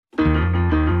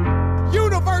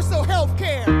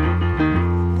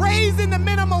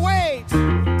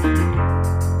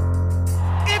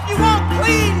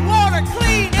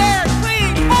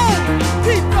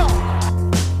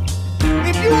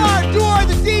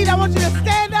want you to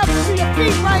stand up to your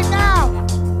feet right now.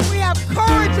 We have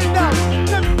courage enough,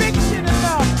 conviction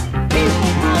enough, people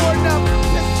power enough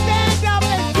to stand up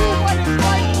and do what is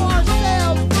right for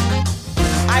ourselves.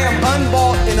 I am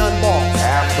unbought and unbossed.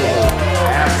 Absolutely.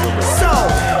 Absolutely. So,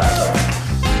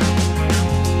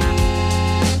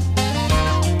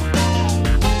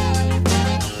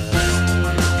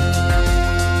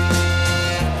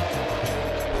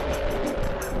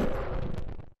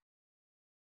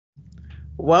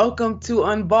 welcome to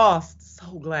Unbossed.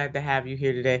 So glad to have you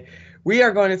here today. We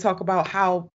are going to talk about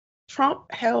how Trump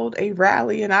held a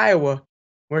rally in Iowa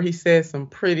where he said some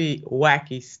pretty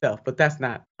wacky stuff, but that's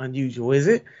not unusual, is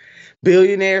it?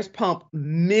 Billionaires pump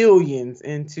millions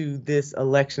into this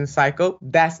election cycle.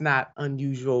 That's not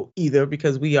unusual either,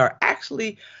 because we are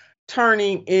actually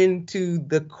turning into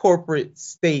the corporate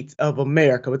states of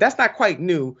America. But that's not quite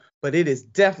new, but it is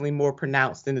definitely more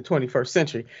pronounced in the 21st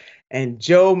century. And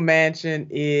Joe Manchin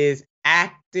is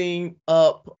acting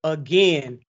up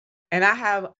again. And I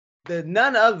have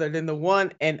none other than the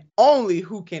one and only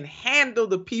who can handle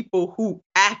the people who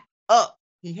act up.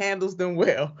 He handles them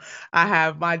well. I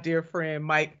have my dear friend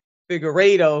Mike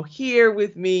Figueredo here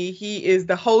with me. He is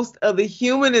the host of the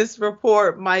Humanist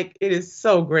Report. Mike, it is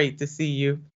so great to see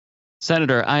you.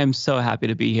 Senator, I am so happy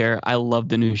to be here. I love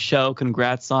the new show.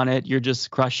 Congrats on it. You're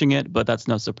just crushing it, but that's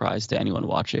no surprise to anyone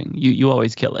watching. You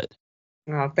always kill it.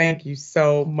 Oh, thank you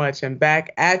so much. And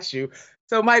back at you.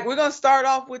 So, Mike, we're going to start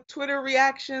off with Twitter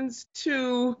reactions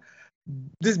to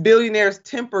this billionaire's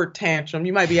temper tantrum.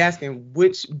 You might be asking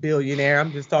which billionaire.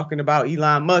 I'm just talking about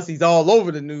Elon Musk. He's all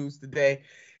over the news today.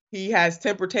 He has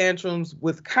temper tantrums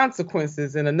with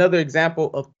consequences, and another example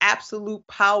of absolute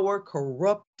power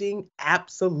corrupting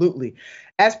absolutely.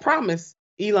 As promised,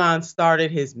 Elon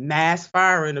started his mass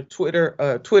firing of Twitter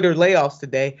layoffs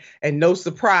today, and no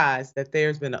surprise that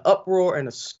there's been an uproar and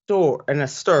a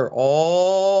stir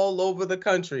all over the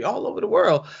country, all over the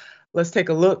world. Let's take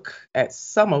a look at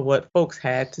some of what folks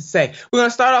had to say. We're going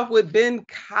to start off with Ben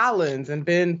Collins, and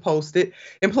Ben posted,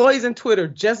 employees in Twitter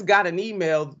just got an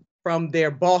email from their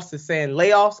bosses saying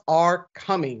layoffs are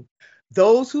coming.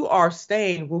 Those who are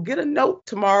staying will get a note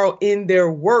tomorrow in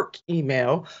their work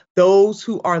email. Those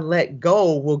who are let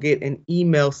go will get an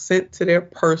email sent to their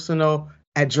personal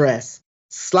address.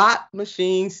 Slot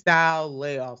machine style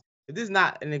layoffs. If this is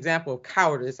not an example of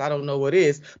cowardice, I don't know what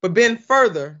is. But Ben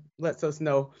further lets us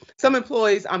know some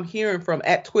employees I'm hearing from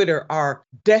at Twitter are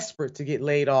desperate to get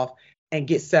laid off and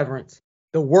get severance.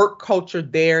 The work culture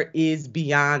there is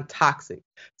beyond toxic.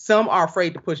 Some are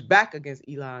afraid to push back against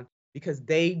Elon because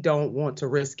they don't want to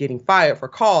risk getting fired for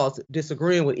cause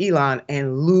disagreeing with Elon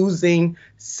and losing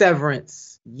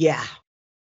severance. Yeah,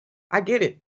 I get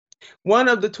it. One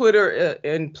of the Twitter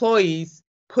employees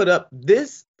put up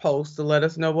this post to let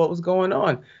us know what was going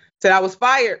on. Said, I was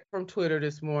fired from Twitter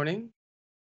this morning.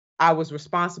 I was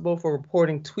responsible for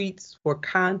reporting tweets for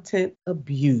content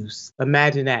abuse.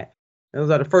 Imagine that. Those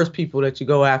are the first people that you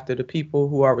go after, the people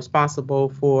who are responsible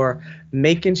for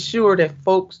making sure that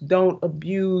folks don't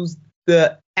abuse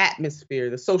the atmosphere,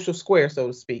 the social square, so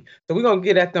to speak. So we're going to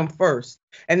get at them first.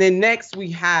 And then next we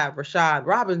have Rashad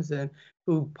Robinson,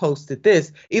 who posted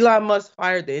this. Elon Musk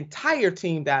fired the entire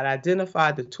team that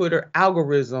identified the Twitter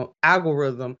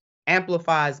algorithm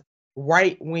amplifies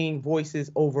right-wing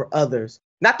voices over others.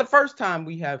 Not the first time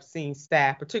we have seen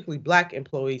staff, particularly Black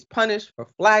employees, punished for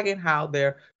flagging how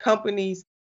their company's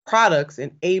products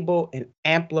enable and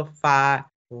amplify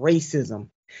racism.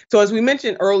 So as we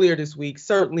mentioned earlier this week,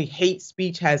 certainly hate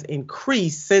speech has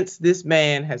increased since this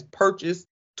man has purchased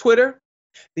Twitter.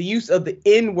 The use of the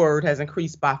N-word has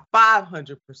increased by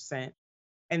 500%.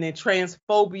 And then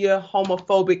transphobia,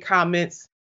 homophobic comments,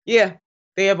 yeah,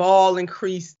 they have all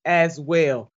increased as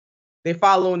well. They're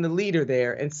following the leader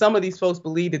there. And some of these folks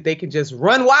believe that they can just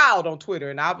run wild on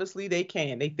Twitter. And obviously they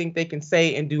can. They think they can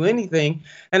say and do anything.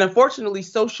 And unfortunately,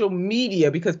 social media,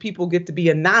 because people get to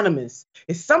be anonymous,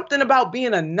 it's something about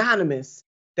being anonymous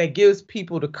that gives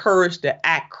people the courage to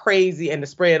act crazy and to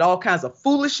spread all kinds of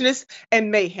foolishness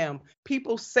and mayhem.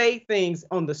 People say things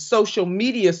on the social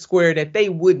media square that they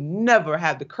would never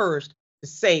have the courage to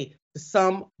say to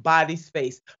somebody's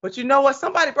face. But you know what?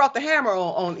 Somebody brought the hammer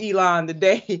on Elon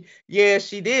today. Yeah,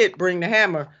 she did bring the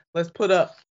hammer. Let's put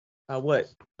up what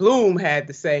Bloom had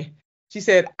to say. She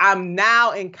said, I'm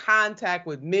now in contact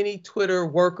with many Twitter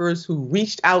workers who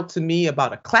reached out to me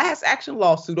about a class action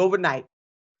lawsuit overnight.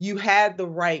 You had the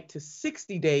right to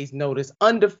 60 days notice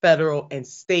under federal and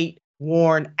state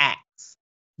WARN acts.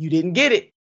 You didn't get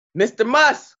it. Mr.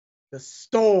 Musk, the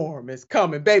storm is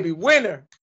coming, baby. Winter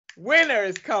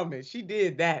is coming. She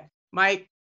did that. Mike,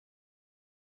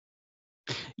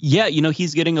 Yeah,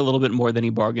 he's getting a little bit more than he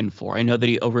bargained for. I know that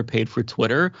he overpaid for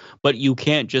Twitter, but you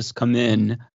can't just come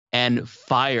in and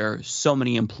fire so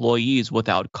many employees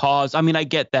without cause. I mean, I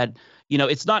get that,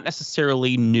 it's not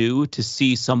necessarily new to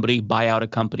see somebody buy out a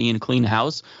company and clean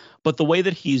house, but the way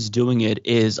that he's doing it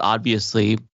is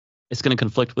obviously it's going to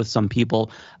conflict with some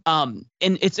people. And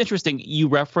it's interesting. You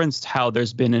referenced how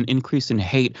there's been an increase in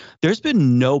hate. There's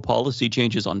been no policy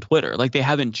changes on Twitter. Like they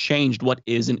haven't changed what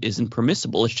is and isn't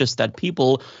permissible. It's just that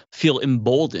people feel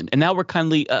emboldened. And now we're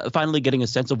finally getting a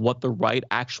sense of what the right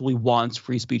actually wants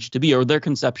free speech to be, or their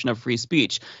conception of free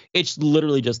speech. It's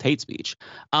literally just hate speech.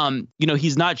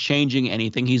 He's not changing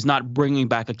anything. He's not bringing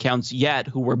back accounts yet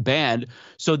who were banned.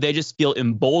 So they just feel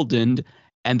emboldened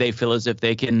and they feel as if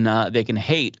they can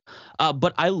hate.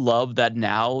 But I love that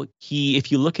now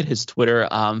if you look at his Twitter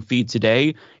feed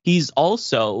today, he's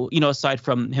also, aside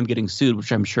from him getting sued,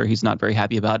 which I'm sure he's not very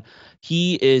happy about,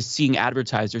 he is seeing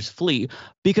advertisers flee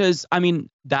because, I mean,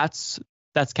 that's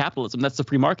capitalism. That's the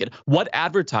free market. What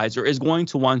advertiser is going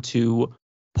to want to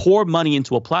pour money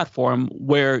into a platform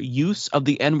where use of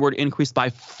the N-word increased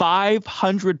by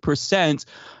 500%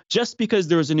 just because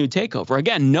there was a new takeover?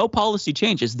 Again, no policy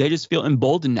changes. They just feel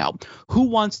emboldened now. Who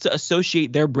wants to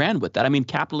associate their brand with that? I mean,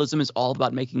 capitalism is all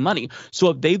about making money. So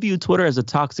if they view Twitter as a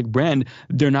toxic brand,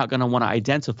 they're not going to want to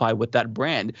identify with that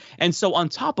brand. And so on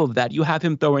top of that, you have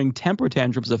him throwing temper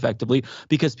tantrums effectively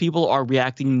because people are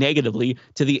reacting negatively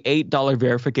to the $8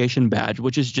 verification badge,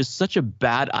 which is just such a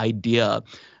bad idea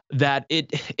that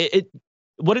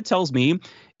what it tells me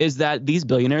is that these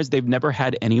billionaires, they've never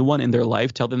had anyone in their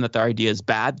life tell them that their idea is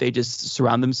bad. They just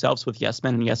surround themselves with yes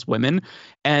men and yes women,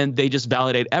 and they just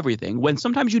validate everything. When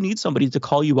sometimes you need somebody to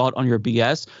call you out on your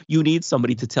BS, you need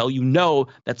somebody to tell you, no,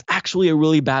 that's actually a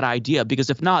really bad idea, because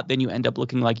if not, then you end up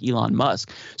looking like Elon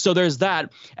Musk. So there's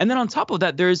that. And then on top of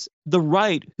that, there's the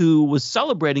right who was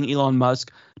celebrating Elon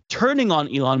Musk, turning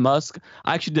on Elon Musk.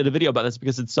 I actually did a video about this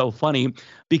because it's so funny,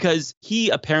 because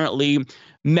he apparently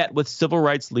met with civil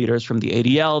rights leaders from the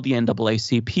ADL, the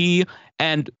NAACP.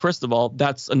 And first of all,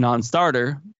 that's a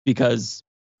non-starter because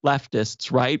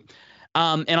leftists, right?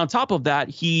 And on top of that,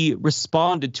 he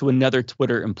responded to another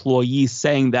Twitter employee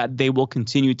saying that they will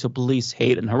continue to police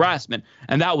hate and harassment.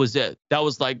 And that was it. That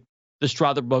was like the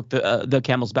straw that broke the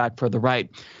camel's back for the right.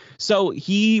 So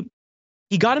he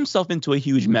got himself into a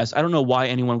huge mess. I don't know why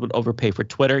anyone would overpay for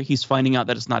Twitter. He's finding out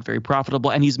that it's not very profitable,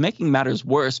 and he's making matters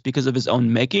worse because of his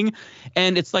own making.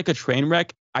 And it's like a train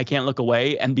wreck. I can't look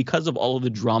away. And because of all of the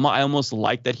drama, I almost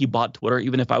like that he bought Twitter,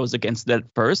 even if I was against it at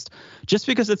first, just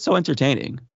because it's so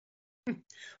entertaining.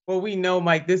 Well, we know,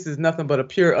 Mike, this is nothing but a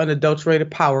pure,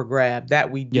 unadulterated power grab. That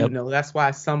we do know. That's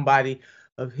why somebody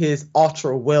of his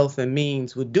ultra wealth and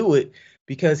means would do it,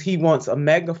 because he wants a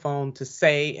megaphone to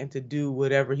say and to do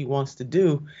whatever he wants to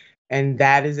do. And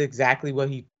that is exactly what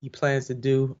he plans to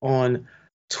do on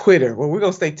Twitter. Well, we're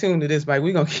going to stay tuned to this, Mike.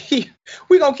 We're going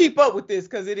to keep up with this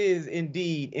because it is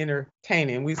indeed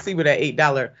entertaining. We see where that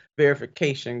 $8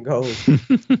 verification goes.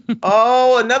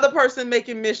 Oh, another person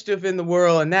making mischief in the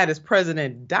world, and that is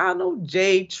President Donald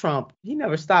J. Trump. He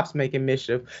never stops making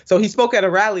mischief. So he spoke at a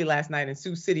rally last night in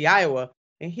Sioux City, Iowa.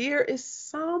 And here is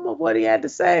some of what he had to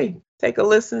say. Take a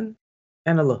listen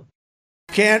and a look.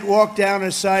 Can't walk down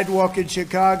a sidewalk in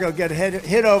Chicago, get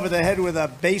hit over the head with a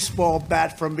baseball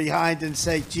bat from behind and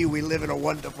say, gee, we live in a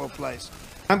wonderful place.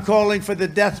 I'm calling for the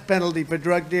death penalty for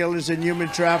drug dealers and human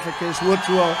traffickers, which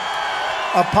will,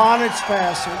 upon its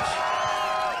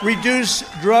passage, reduce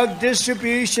drug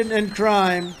distribution and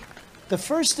crime the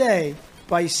first day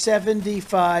by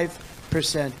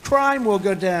 75%. Crime will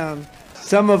go down.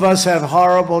 Some of us have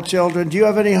horrible children. Do you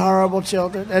have any horrible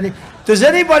children? Does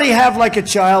anybody have like a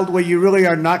child where you really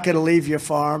are not going to leave your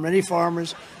farm? Any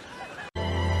farmers?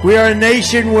 We are a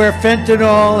nation where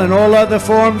fentanyl and all other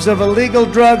forms of illegal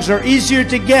drugs are easier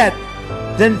to get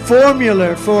than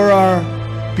formula for our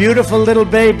beautiful little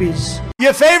babies.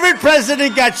 Your favorite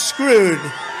president got screwed.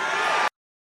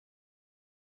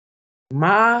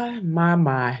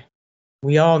 My.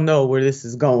 We all know where this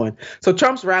is going. So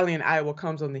Trump's rally in Iowa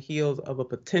comes on the heels of a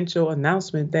potential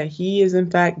announcement that he is, in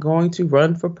fact, going to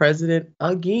run for president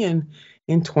again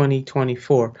in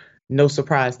 2024. No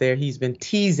surprise there. He's been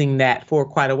teasing that for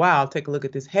quite a while. Take a look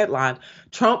at this headline.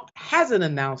 Trump hasn't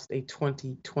announced a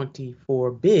 2024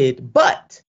 bid,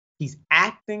 but he's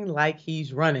acting like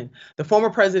he's running. The former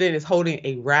president is holding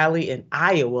a rally in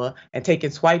Iowa and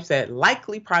taking swipes at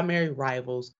likely primary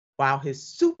rivals, while his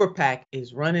super PAC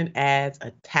is running ads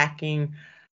attacking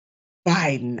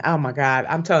Biden. Oh, my God.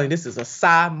 I'm telling you, this is a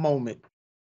sigh moment.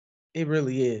 It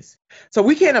really is. So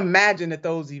we can't imagine that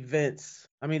those events,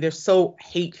 I mean, they're so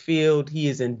hate filled. He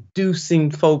is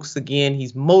inducing folks again.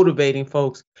 He's motivating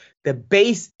folks. The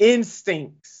base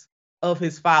instincts of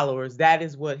his followers, that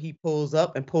is what he pulls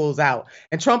up and pulls out.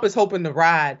 And Trump is hoping to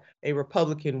ride a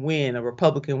Republican win, a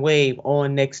Republican wave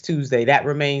on next Tuesday. That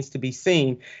remains to be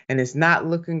seen. And it's not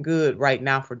looking good right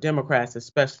now for Democrats,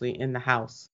 especially in the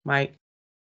House. Mike?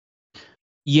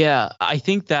 Yeah, I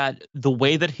think that the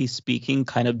way that he's speaking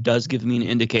kind of does give me an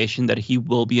indication that he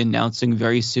will be announcing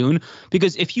very soon.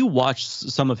 Because if you watch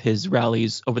some of his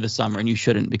rallies over the summer, and you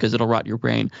shouldn't because it'll rot your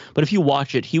brain, but if you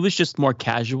watch it, he was just more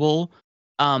casual.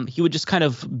 He would just kind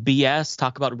of BS,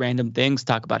 talk about random things,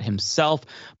 talk about himself.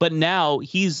 But now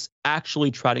he's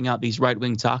actually trotting out these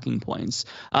right-wing talking points,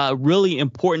 really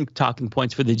important talking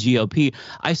points for the GOP.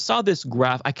 I saw this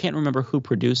graph. I can't remember who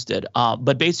produced it,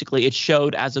 but basically it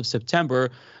showed as of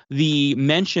September, the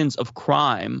mentions of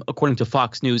crime, according to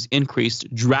Fox News,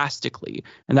 increased drastically.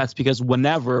 And that's because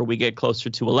whenever we get closer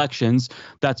to elections,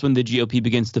 that's when the GOP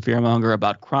begins to fearmonger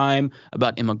about crime,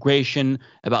 about immigration,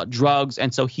 about drugs.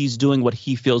 And so he's doing what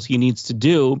he feels he needs to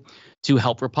do to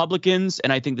help Republicans.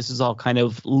 And I think this is all kind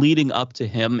of leading up to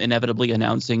him inevitably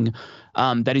announcing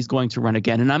that he's going to run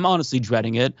again. And I'm honestly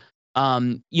dreading it.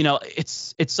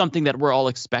 It's something that we're all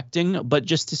expecting, but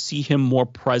just to see him more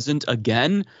present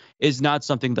again is not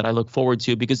something that I look forward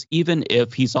to, because even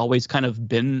if he's always kind of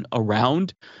been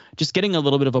around, just getting a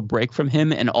little bit of a break from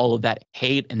him and all of that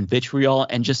hate and vitriol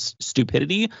and just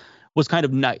stupidity was kind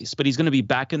of nice. But he's going to be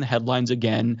back in the headlines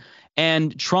again.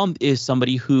 And Trump is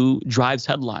somebody who drives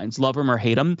headlines, love him or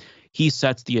hate him. He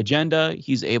sets the agenda.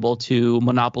 He's able to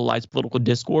monopolize political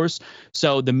discourse.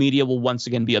 So the media will once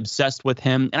again be obsessed with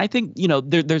him. And I think,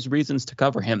 there's reasons to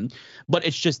cover him. But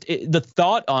it's just the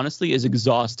thought, honestly, is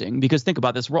exhausting, because think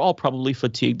about this. We're all probably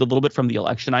fatigued a little bit from the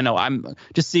election. I know I'm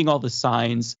just seeing all the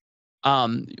signs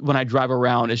when I drive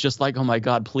around. It's just like, oh my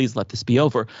God, please let this be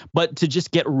over. But to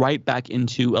just get right back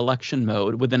into election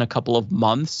mode within a couple of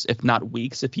months, if not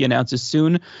weeks, if he announces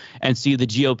soon, and see the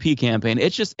GOP campaign,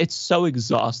 it's so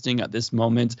exhausting at this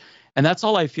moment. And that's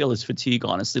all I feel is fatigue,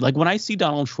 honestly. Like when I see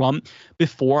Donald Trump,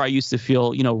 before I used to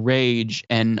feel, rage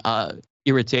and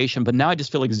irritation, but now I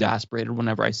just feel exasperated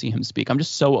whenever I see him speak. I'm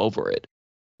just so over it.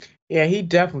 Yeah, he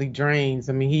definitely drains.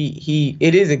 I mean,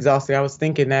 it is exhausting. I was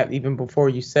thinking that even before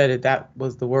you said it, that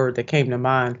was the word that came to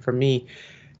mind for me.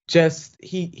 Just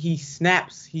he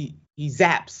snaps, he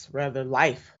zaps rather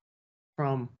life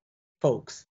from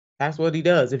folks. That's what he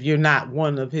does. If you're not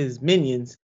one of his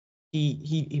minions,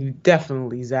 he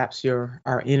definitely zaps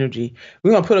our energy.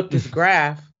 We're gonna put up this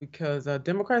graph because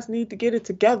Democrats need to get it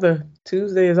together.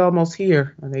 Tuesday is almost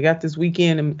here, and they got this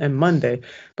weekend and Monday.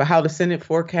 But how the Senate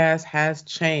forecast has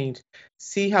changed.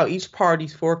 See how each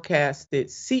party's forecasted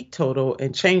seat total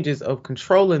and changes of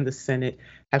control in the Senate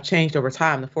have changed over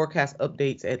time. The forecast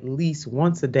updates at least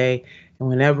once a day, and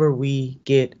whenever we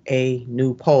get a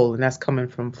new poll, and that's coming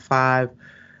from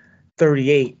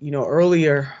 538.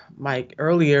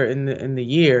 Earlier in the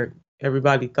year,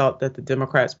 everybody thought that the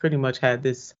Democrats pretty much had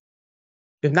this,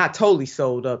 if not totally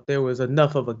sold up, there was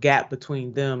enough of a gap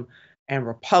between them and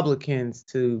Republicans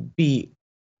to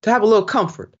have a little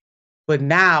comfort. But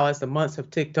now, as the months have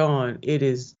ticked on, it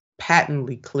is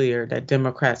patently clear that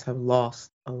Democrats have lost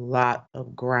a lot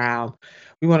of ground.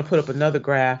 We want to put up another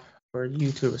graph for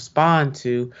you to respond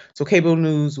to. So cable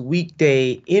news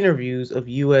weekday interviews of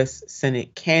U.S.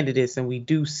 Senate candidates, and we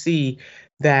do see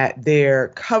that their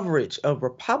coverage of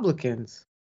Republicans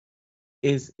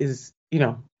is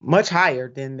much higher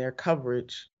than their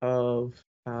coverage of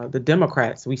the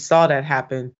Democrats. We saw that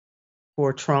happen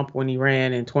for Trump when he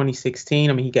ran in 2016.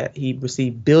 I mean, he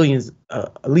received billions,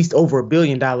 at least over $1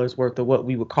 billion worth of what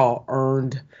we would call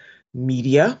earned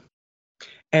media.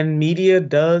 And media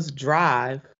does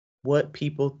drive what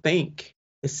people think,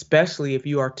 especially if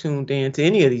you are tuned in to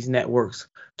any of these networks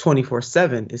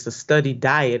 24/7. It's a steady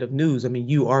diet of news. I mean,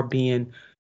 you are being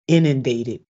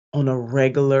inundated on a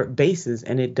regular basis,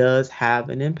 and it does have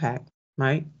an impact,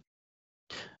 right?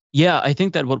 Yeah, I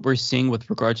think that what we're seeing with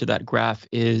regard to that graph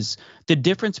is the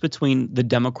difference between the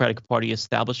Democratic Party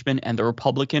establishment and the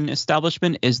Republican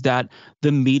establishment is that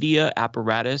the media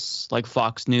apparatus like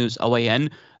Fox News,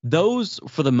 OAN, those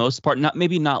for the most part, not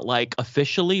like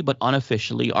officially, but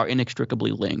unofficially are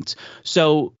inextricably linked.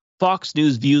 So Fox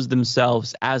News views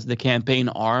themselves as the campaign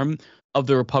arm of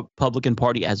the Republican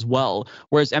Party as well,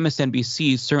 whereas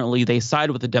MSNBC, certainly they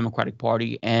side with the Democratic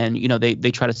Party and,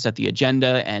 they try to set the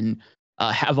agenda and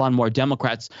have on more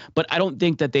Democrats, but I don't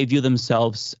think that they view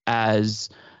themselves as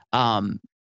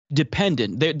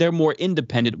dependent. They're more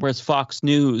independent, whereas Fox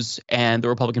News and the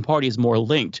Republican Party is more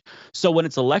linked. So when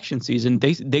it's election season,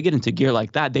 they get into gear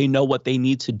like that. They know what they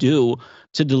need to do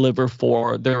to deliver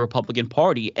for the Republican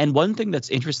Party. And one thing that's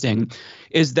interesting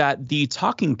is that the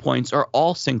talking points are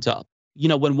all synced up. You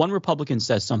know, when one Republican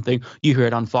says something, you hear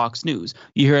it on Fox News,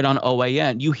 you hear it on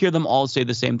OAN, you hear them all say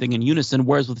the same thing in unison.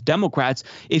 Whereas with Democrats,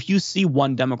 if you see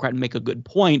one Democrat make a good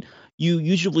point, you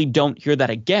usually don't hear that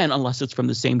again unless it's from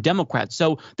the same Democrat.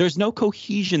 So there's no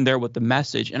cohesion there with the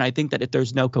message. And I think that if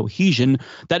there's no cohesion,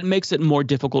 that makes it more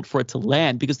difficult for it to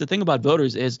land. Because the thing about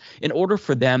voters is, in order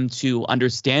for them to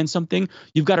understand something,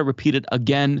 you've got to repeat it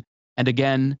again and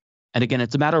again and again.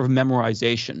 It's a matter of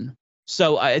memorization.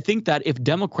 So I think that if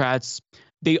Democrats,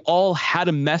 they all had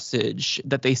a message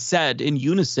that they said in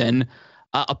unison,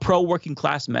 a pro-working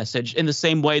class message, in the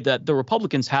same way that the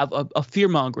Republicans have a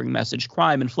fear-mongering message,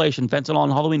 crime, inflation, fentanyl,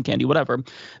 and Halloween candy, whatever,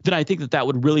 then I think that that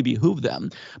would really behoove them.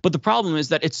 But the problem is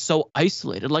that it's so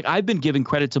isolated. Like, I've been giving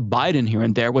credit to Biden here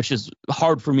and there, which is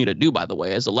hard for me to do, by the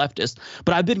way, as a leftist.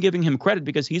 But I've been giving him credit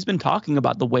because he's been talking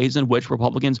about the ways in which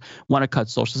Republicans want to cut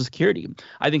Social Security.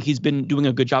 I think he's been doing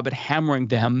a good job at hammering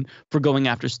them for going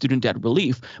after student debt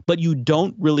relief. But you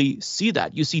don't really see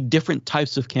that. You see different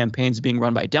types of campaigns being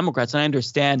run by Democrats. And I understand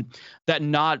that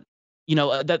not,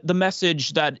 that the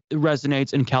message that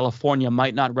resonates in California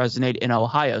might not resonate in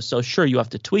Ohio. So sure, you have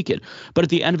to tweak it. But at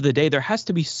the end of the day, there has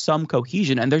to be some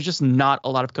cohesion. And there's just not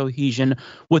a lot of cohesion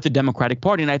with the Democratic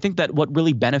Party. And I think that what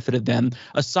really benefited them,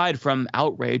 aside from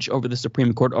outrage over the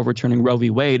Supreme Court overturning Roe v.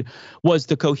 Wade, was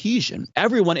the cohesion.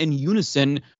 Everyone in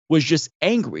unison was just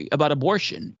angry about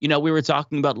abortion. We were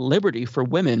talking about liberty for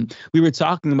women. We were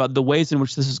talking about the ways in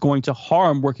which this is going to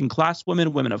harm working class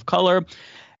women, women of color.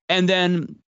 And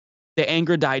then the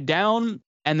anger died down,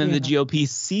 and then the GOP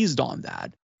seized on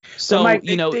that. So, Mike,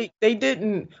 they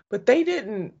didn't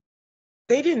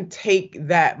take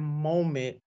that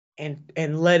moment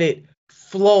and let it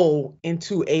flow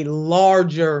into a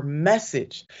larger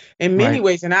message in many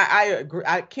ways. And I agree.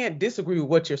 I can't disagree with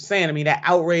what you're saying. I mean, that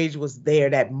outrage was there,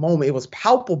 that moment, it was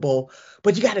palpable,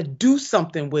 but you got to do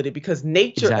something with it because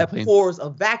nature abhors a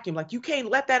vacuum. Like, you can't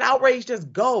let that outrage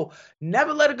just go.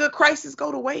 Never let a good crisis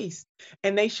go to waste.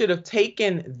 And they should have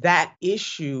taken that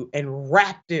issue and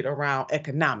wrapped it around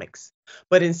economics.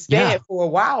 But instead, for a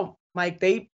while, Mike,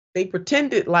 they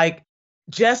pretended like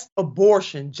just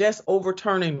abortion, just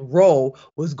overturning Roe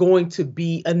was going to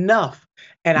be enough.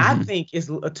 And I think it's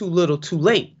too little too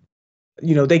late.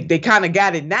 They kind of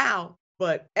got it now,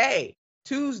 but hey,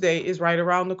 Tuesday is right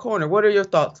around the corner. What are your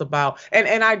thoughts about?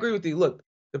 And I agree with you. Look,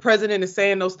 the president is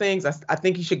saying those things. I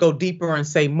think he should go deeper and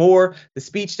say more. The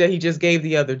speech that he just gave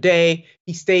the other day,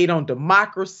 he stayed on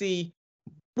democracy,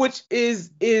 which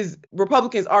is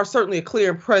Republicans are certainly a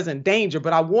clear and present danger.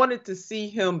 But I wanted to see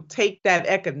him take that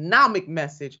economic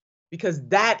message because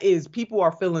that is, people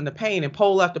are feeling the pain. And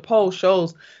poll after poll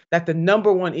shows that the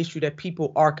number one issue that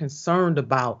people are concerned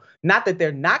about, not that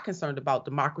they're not concerned about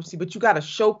democracy, but you got to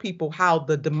show people how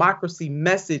the democracy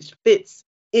message fits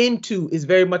into, is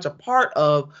very much a part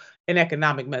of an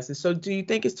economic message. So do you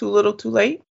think it's too little too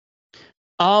late?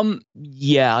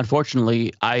 Yeah,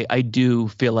 unfortunately, I do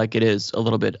feel like it is a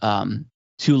little bit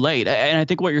too late. And I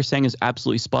think what you're saying is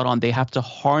absolutely spot on. They have to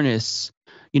harness,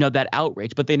 that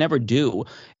outrage, but they never do.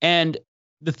 And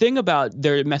the thing about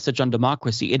their message on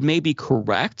democracy, it may be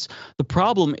correct. The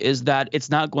problem is that it's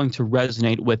not going to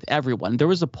resonate with everyone. There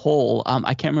was a poll,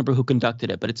 I can't remember who conducted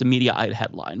it, but it's a media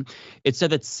headline. It said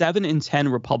that 7 in 10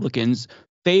 Republicans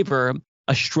favor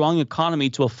a strong economy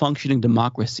to a functioning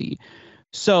democracy.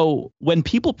 So when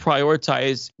people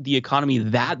prioritize the economy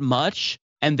that much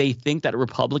and they think that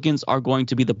Republicans are going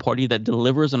to be the party that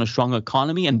delivers on a strong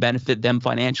economy and benefit them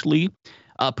financially,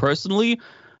 personally,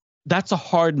 that's a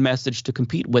hard message to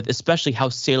compete with, especially how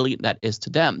salient that is to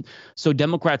them. So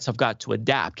Democrats have got to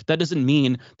adapt. That doesn't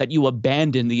mean that you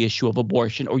abandon the issue of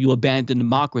abortion or you abandon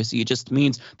democracy. It just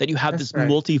means that you have this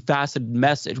multifaceted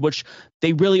message, which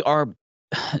they really are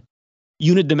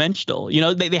unidimensional.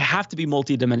 They have to be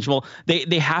multidimensional.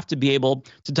 They have to be able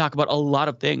to talk about a lot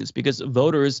of things because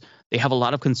voters, they have a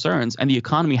lot of concerns, and the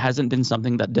economy hasn't been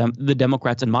something that the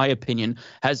Democrats, in my opinion,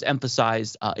 has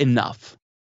emphasized enough.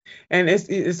 And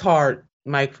it's hard,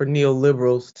 Mike, for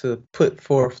neoliberals to put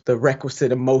forth the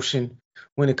requisite emotion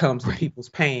when it comes to people's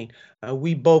pain.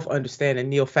 We both understand that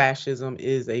neo-fascism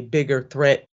is a bigger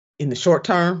threat in the short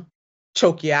term,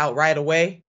 choke you out right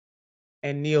away.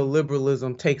 And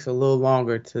neoliberalism takes a little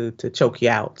longer to choke you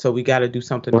out. So we got to do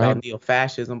something about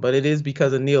neo-fascism. But it is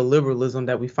because of neoliberalism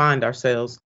that we find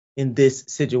ourselves in this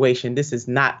situation. This is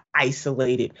not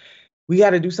isolated. We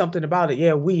got to do something about it.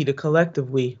 Yeah, the collective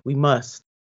we must.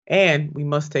 And we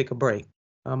must take a break.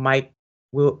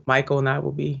 Michael and I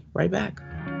will be right back.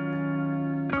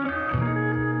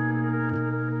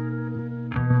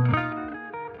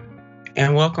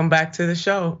 And welcome back to the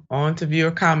show. On to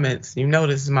viewer comments. You know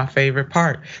this is my favorite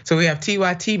part. So we have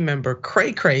TYT member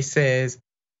Cray Cray says,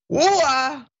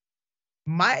 "Whoa,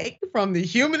 Mike from the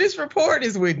Humanist Report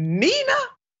is with Nina.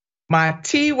 My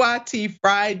TYT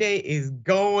Friday is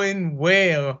going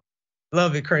well."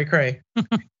 Love it, Cray Cray.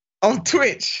 On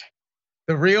Twitch,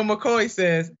 The Real McCoy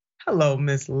says, "Hello,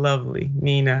 Miss Lovely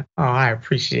Nina." Oh, I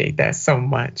appreciate that so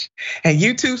much. And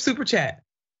YouTube Super Chat,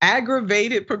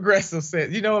 Aggravated Progressive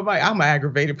says, you know what, Mike? I'm an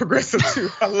aggravated progressive too.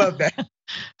 I love that.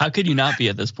 How could you not be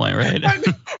at this point, right?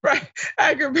 Right.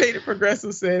 Aggravated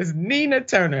Progressive says, "Nina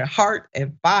Turner, heart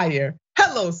and fire.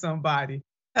 Hello, somebody.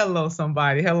 Hello,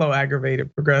 somebody. Hello,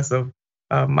 Aggravated Progressive."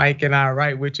 Mike and I are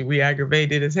right with you. We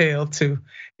aggravated as hell too.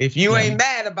 If you ain't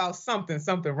mad about something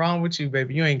wrong with you,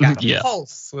 baby. You ain't got a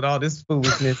pulse with all this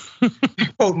foolishness.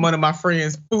 Quoting one of my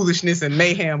friends, foolishness and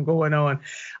mayhem going on.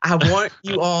 I want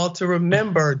you all to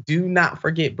remember, do not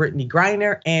forget Brittany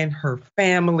Griner and her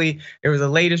family. There was a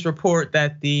latest report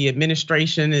that the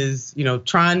administration is,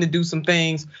 trying to do some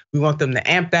things. We want them to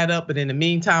amp that up. But in the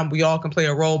meantime, we all can play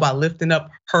a role by lifting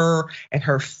up her and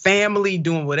her family,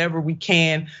 doing whatever we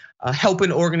can.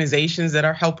 Helping organizations that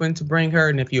are helping to bring her.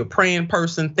 And if you're a praying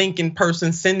person, thinking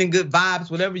person, sending good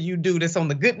vibes, whatever you do that's on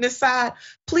the goodness side,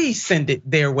 please send it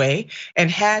their way.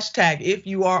 And hashtag, if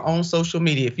you are on social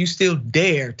media, if you still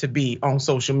dare to be on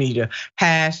social media,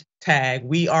 hashtag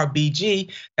we are BG.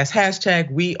 That's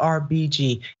hashtag we are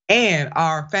BG. And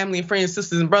our family and friends,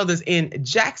 sisters and brothers in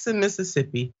Jackson,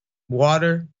 Mississippi,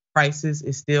 water crisis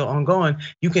is still ongoing.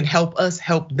 You can help us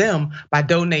help them by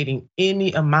donating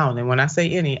any amount. And when I say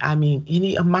any, I mean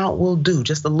any amount will do,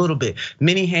 just a little bit.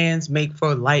 Many hands make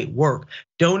for light work.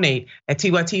 Donate at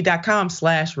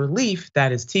tyt.com/relief.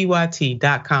 That is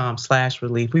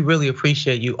tyt.com/relief. We really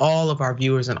appreciate you, all of our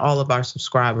viewers and all of our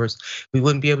subscribers. We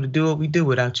wouldn't be able to do what we do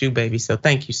without you, baby. So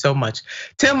thank you so much.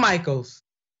 Tim Michaels,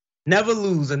 never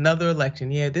lose another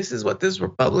election. Yeah, this is what this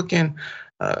Republican,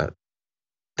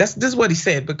 this is what he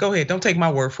said, but go ahead. Don't take my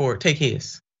word for it. Take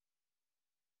his.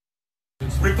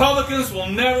 Republicans will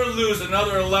never lose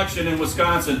another election in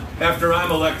Wisconsin after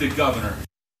I'm elected governor.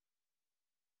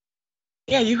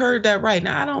 Yeah, you heard that right.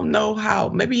 Now, I don't know how,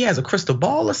 maybe he has a crystal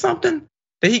ball or something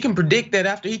that he can predict that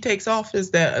after he takes office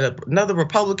that another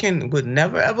Republican would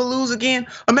never ever lose again.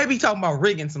 Or maybe he's talking about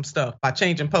rigging some stuff by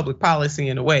changing public policy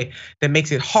in a way that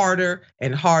makes it harder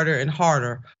and harder and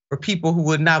harder for people who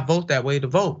would not vote that way to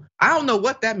vote. I don't know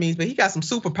what that means, but he got some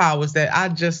superpowers that I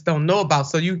just don't know about.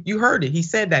 So you heard it. He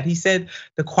said that. He said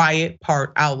the quiet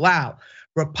part out loud.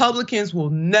 Republicans will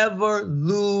never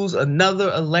lose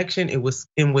another election. It was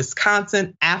in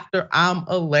Wisconsin after I'm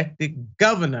elected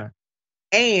governor.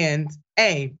 And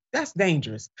that's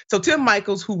dangerous. So Tim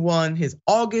Michaels, who won his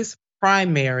August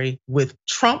primary with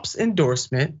Trump's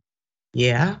endorsement,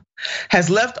 has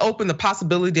left open the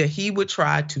possibility that he would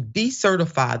try to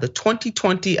decertify the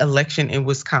 2020 election in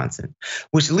Wisconsin,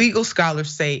 which legal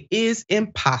scholars say is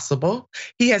impossible.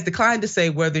 He has declined to say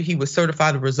whether he would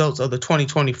certify the results of the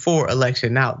 2024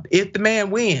 election. Now, if the man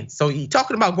wins, so he's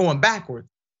talking about going backwards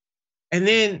and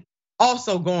then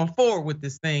also going forward with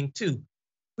this thing too.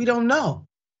 We don't know.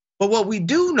 But what we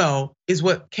do know is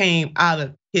what came out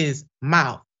of his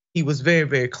mouth. He was very,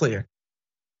 very clear.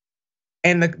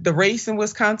 And the race in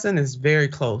Wisconsin is very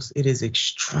close. It is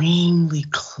extremely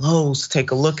close.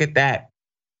 Take a look at that.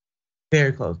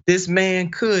 Very close. This man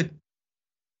could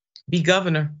be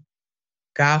governor.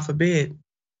 God forbid.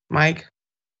 Mike?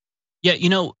 Yeah,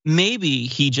 maybe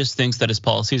he just thinks that his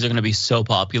policies are going to be so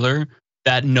popular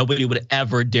that nobody would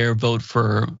ever dare vote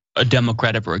for a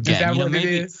Democrat ever again. Is that what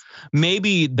maybe, it is?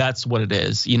 Maybe that's what it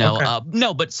is. Okay.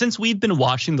 No, but since we've been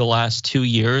watching the last 2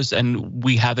 years and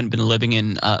we haven't been living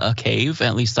in a cave,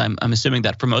 at least I'm assuming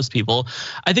that for most people,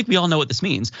 I think we all know what this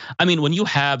means. I mean, when you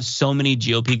have so many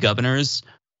GOP governors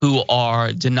who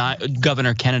are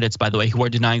governor candidates, by the way, who are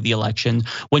denying the election,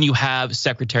 when you have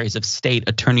secretaries of state,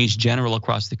 attorneys general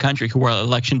across the country who are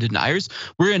election deniers,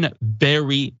 we're in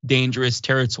very dangerous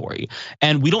territory.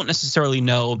 And we don't necessarily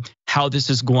know how this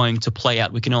is going to play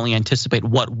out. We can only anticipate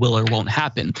what will or won't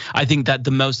happen. I think that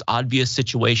the most obvious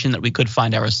situation that we could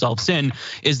find ourselves in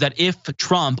is that if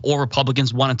Trump or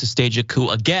Republicans wanted to stage a coup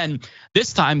again,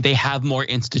 this time they have more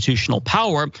institutional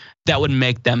power that would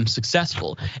make them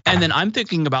successful. And then I'm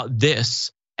thinking about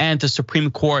this and the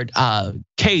Supreme Court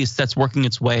case that's working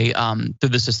its way through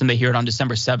the system. They hear it on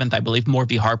December 7th, I believe, Moore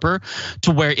v. Harper,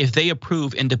 to where if they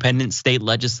approve independent state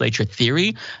legislature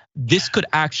theory, this could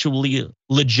actually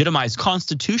legitimize,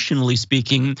 constitutionally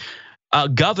speaking,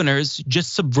 governors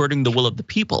just subverting the will of the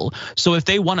people. So if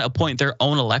they want to appoint their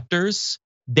own electors,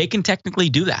 they can technically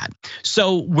do that.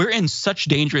 So we're in such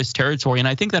dangerous territory. And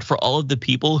I think that for all of the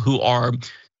people who are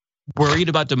worried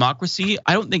about democracy,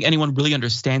 I don't think anyone really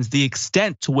understands the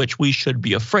extent to which we should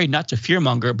be afraid, not to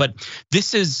fearmonger, but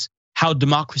this is how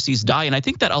democracies die. And I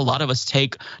think that a lot of us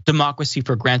take democracy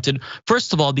for granted.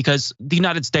 First of all, because the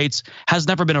United States has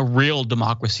never been a real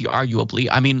democracy, arguably.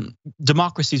 I mean,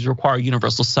 democracies require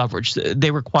universal suffrage. They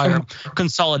require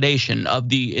consolidation of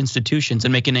the institutions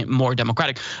and making it more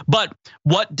democratic. But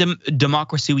what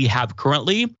democracy we have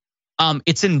currently,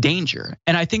 it's in danger.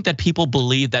 And I think that people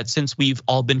believe that since we've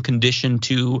all been conditioned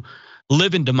to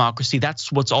live in democracy,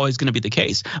 that's what's always going to be the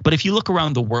case. But if you look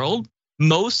around the world,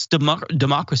 most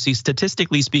democracies,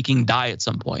 statistically speaking, die at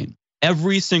some point.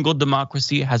 Every single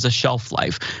democracy has a shelf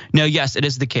life. Now, yes, it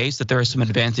is the case that there are some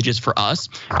advantages for us.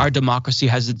 Our democracy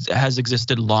has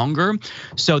existed longer,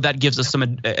 so that gives us some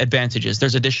advantages.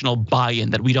 There's additional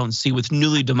buy-in that we don't see with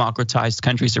newly democratized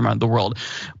countries around the world.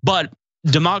 But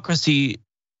democracy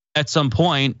at some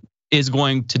point is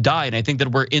going to die. And I think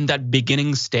that we're in that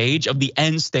beginning stage of the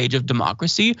end stage of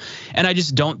democracy. And I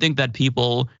just don't think that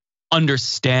people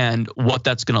understand what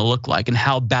that's going to look like and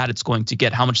how bad it's going to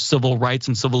get, how much civil rights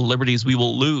and civil liberties we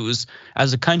will lose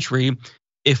as a country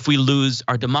if we lose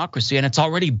our democracy. And it's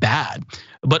already bad.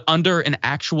 But under an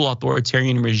actual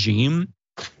authoritarian regime,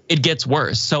 it gets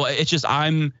worse. So it's just,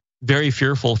 I'm very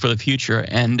fearful for the future.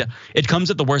 And it comes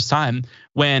at the worst time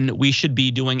when we should be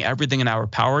doing everything in our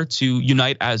power to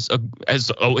unite as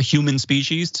a human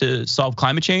species to solve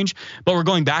climate change. But we're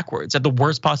going backwards at the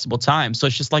worst possible time. So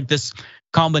it's just like this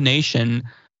combination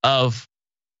of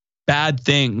bad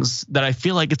things that I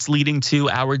feel like it's leading to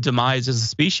our demise as a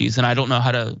species. And I don't know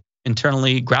how to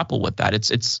internally grapple with that.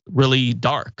 It's really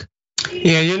dark.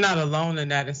 Yeah, you're not alone in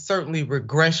that. And certainly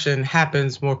regression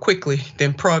happens more quickly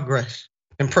than progress.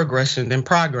 You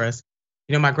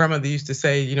know, my grandmother used to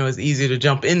say, you know, it's easier to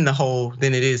jump in the hole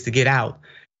than it is to get out.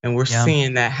 And we're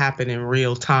seeing that happen in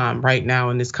real time right now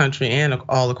in this country and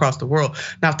all across the world.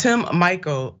 Now, Tim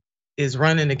Michael is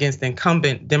running against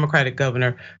incumbent Democratic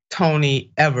Governor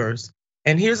Tony Evers.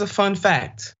 And here's a fun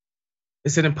fact.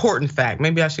 It's an important fact.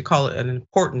 Maybe I should call it an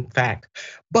important fact.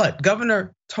 But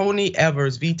Governor Tony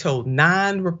Evers vetoed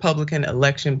 9 Republican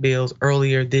election bills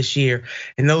earlier this year.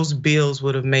 And those bills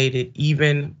would have made it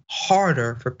even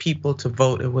harder for people to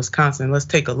vote in Wisconsin. Let's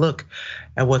take a look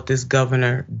at what this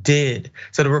governor did.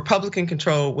 So the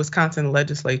Republican-controlled Wisconsin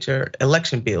legislature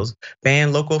election bills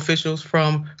banned local officials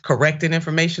from correcting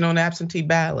information on the absentee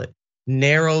ballot,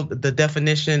 narrowed the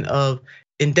definition of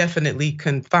indefinitely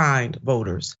confined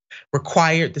voters,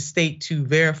 required the state to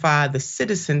verify the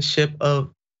citizenship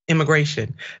of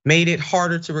immigration, made it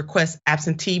harder to request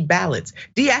absentee ballots,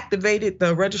 deactivated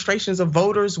the registrations of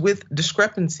voters with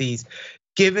discrepancies,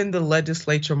 giving the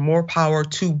legislature more power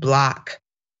to block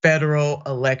federal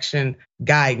election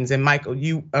guidance. And Michael,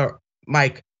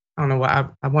 Mike, I don't know why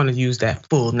I want to use that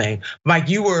full name. Mike,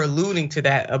 you were alluding to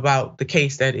that about the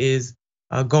case that is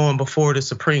going before the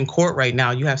Supreme Court right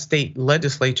now. You have state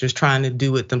legislatures trying to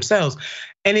do it themselves.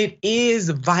 And it is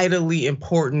vitally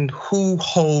important who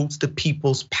holds the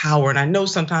people's power. And I know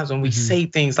sometimes when we say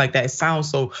things like that, it sounds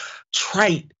so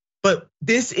trite, but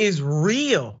this is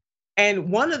real.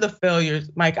 And one of the failures,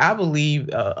 Mike, I believe,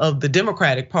 of the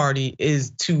Democratic Party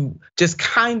is to just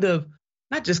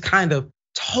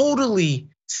totally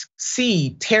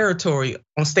cede territory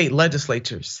on state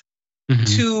legislatures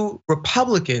to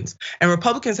Republicans. And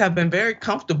Republicans have been very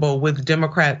comfortable with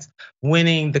Democrats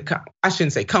winning I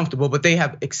shouldn't say comfortable, but they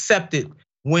have accepted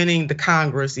winning the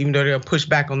Congress, even though they'll push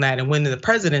back on that, and winning the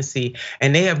presidency.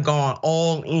 And they have gone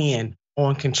all in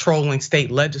on controlling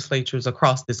state legislatures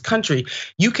across this country.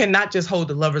 You cannot just hold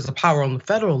the levers of power on the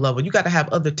federal level. You got to have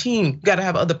other teams, you got to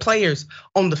have other players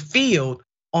on the field,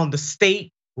 on the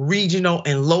state, regional,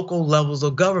 and local levels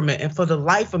of government. And for the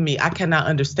life of me, I cannot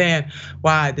understand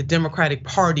why the Democratic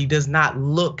Party does not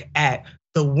look at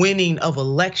the winning of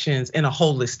elections in a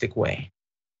holistic way.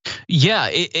 Yeah,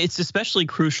 it's especially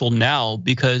crucial now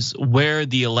because where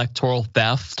the electoral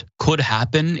theft could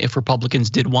happen if Republicans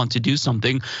did want to do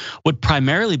something would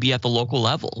primarily be at the local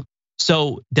level.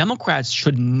 So Democrats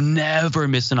should never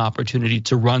miss an opportunity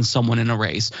to run someone in a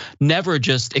race. Never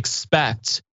just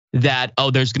expect that,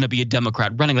 oh, there's going to be a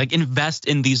Democrat running. Like, invest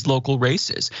in these local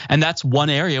races. And that's one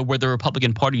area where the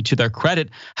Republican Party, to their credit,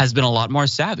 has been a lot more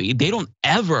savvy. They don't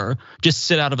ever just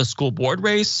sit out of a school board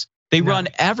race They No. run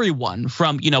everyone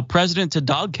from, president to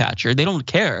dog catcher. They don't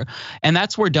care. And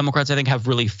that's where Democrats, I think, have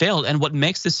really failed. And what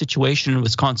makes this situation in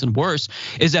Wisconsin worse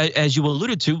is that, as you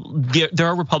alluded to, there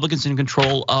are Republicans in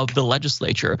control of the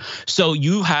legislature. So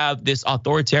you have this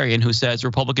authoritarian who says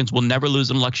Republicans will never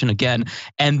lose an election again.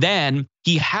 And then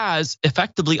he has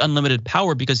effectively unlimited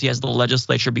power because he has the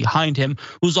legislature behind him,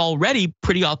 who's already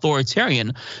pretty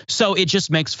authoritarian. So it just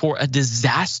makes for a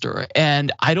disaster.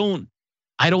 And I don't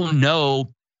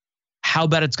know how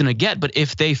bad it's going to get, but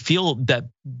if they feel that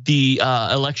the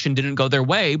election didn't go their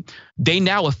way, they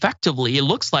now effectively, it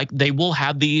looks like they will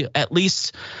have at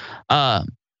least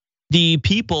the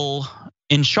people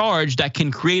in charge that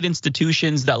can create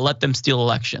institutions that let them steal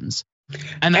elections,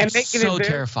 and that's so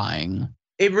terrifying.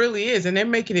 It really is, and they're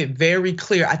making it very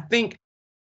clear. I think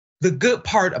the good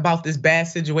part about this bad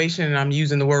situation, and I'm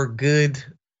using the word good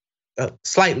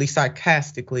slightly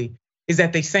sarcastically, is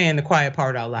that they saying the quiet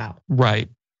part out loud. Right.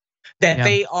 That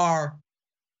they are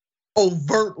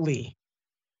overtly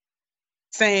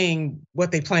saying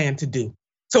what they plan to do.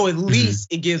 So at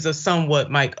least it gives us somewhat,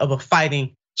 Mike, of a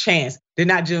fighting chance. They're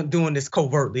not just doing this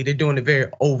covertly, they're doing it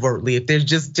very overtly. If there's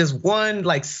just one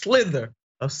like slither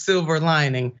of silver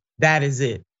lining, that is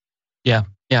it. Yeah,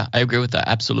 I agree with that,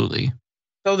 absolutely.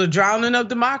 So the drowning of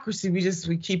democracy, we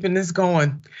keeping this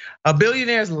going.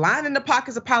 Billionaires lining the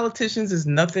pockets of politicians is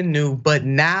nothing new, but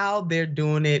now they're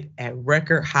doing it at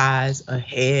record highs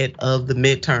ahead of the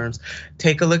midterms.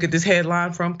 Take a look at this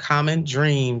headline from Common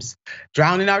Dreams.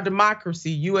 Drowning our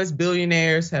democracy, US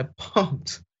billionaires have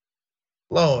pumped,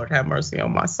 Lord have mercy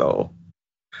on my soul,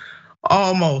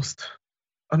 almost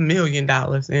 $1 million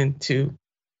into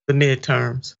the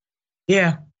midterms.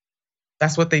 Yeah,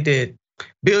 that's what they did.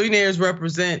 Billionaires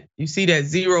represent, you see that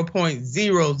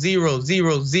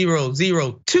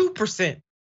 0.0000002%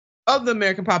 of the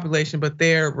American population, but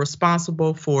they're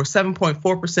responsible for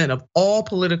 7.4% of all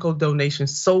political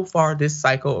donations so far this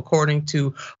cycle, according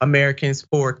to Americans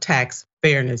for Tax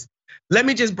Fairness. Let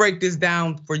me just break this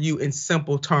down for you in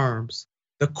simple terms.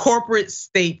 The corporate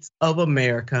states of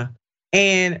America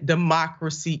and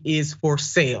democracy is for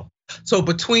sale. So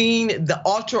between the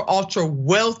ultra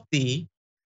wealthy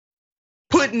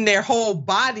putting their whole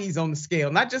bodies on the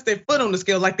scale, not just their foot on the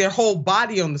scale, like their whole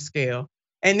body on the scale.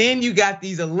 And then you got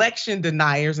these election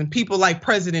deniers and people like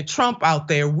President Trump out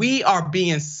there. We are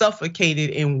being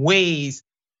suffocated in ways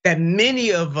that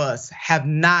many of us have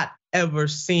not ever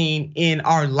seen in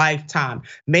our lifetime.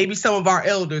 Maybe some of our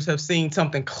elders have seen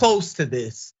something close to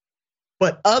this,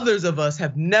 but others of us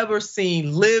have never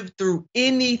lived through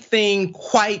anything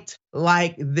quite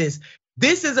like this.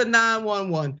 This is a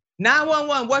 911.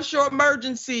 911, what's your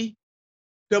emergency?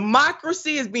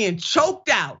 Democracy is being choked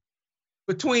out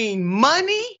between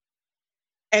money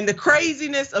and the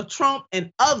craziness of Trump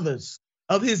and others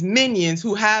of his minions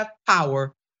who have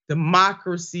power.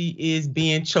 Democracy is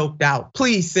being choked out.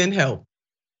 Please send help.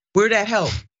 We're that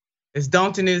help, as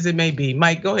daunting as it may be.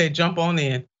 Mike, go ahead, jump on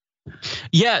in.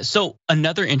 Yeah, so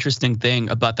another interesting thing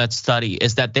about that study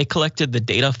is that they collected the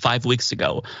data 5 weeks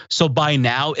ago. So by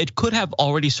now, it could have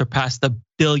already surpassed $1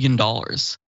 billion.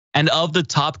 And of the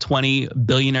top 20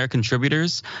 billionaire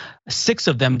contributors, 6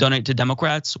 of them donate to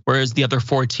Democrats, whereas the other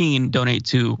 14 donate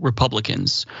to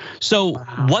Republicans. So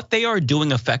what they are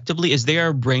doing effectively is they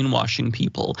are brainwashing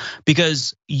people,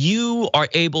 because you are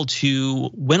able to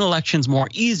win elections more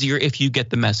easier if you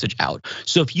get the message out.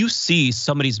 So if you see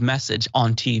somebody's message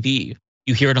on TV,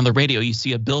 you hear it on the radio, you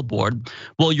see a billboard,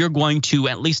 well, you're going to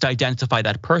at least identify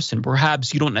that person.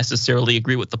 Perhaps you don't necessarily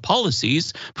agree with the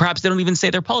policies. Perhaps they don't even say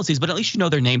their policies, but at least you know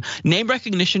their name. Name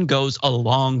recognition goes a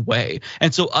long way.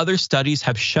 And so other studies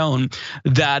have shown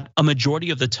that a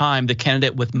majority of the time, the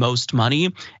candidate with most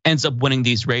money ends up winning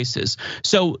these races.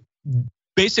 So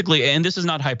basically, and this is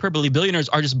not hyperbole, billionaires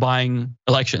are just buying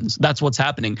elections. That's what's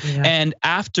happening. Yeah. And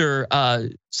after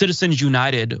Citizens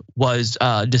United was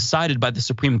decided by the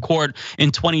Supreme Court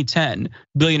in 2010,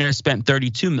 billionaires spent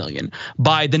 32 million.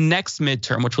 By the next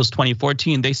midterm, which was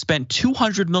 2014, they spent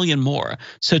 200 million more,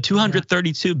 so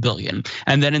 232 billion.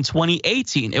 And then in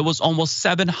 2018, it was almost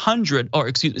 700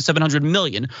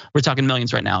 million. We're talking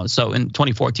millions right now. So in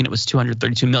 2014, it was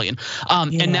 232 million.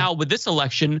 And now with this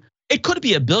election, it could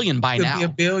be $1 billion by now.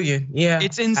 Could be $1 billion, yeah.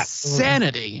 It's insanity.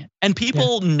 Absolutely. And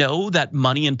people know that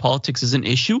money in politics is an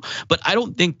issue, but I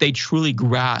don't think they truly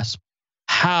grasp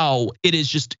how it is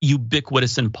just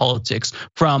ubiquitous in politics,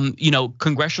 from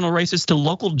congressional races to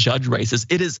local judge races.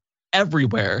 It is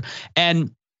everywhere.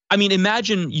 And I mean,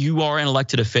 imagine you are an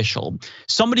elected official.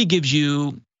 Somebody gives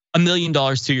you $1 million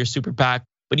to your super PAC,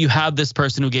 but you have this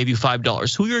person who gave you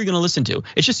 $5. Who are you gonna listen to?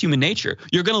 It's just human nature.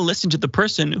 You're gonna listen to the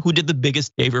person who did the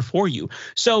biggest favor for you.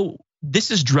 So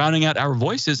this is drowning out our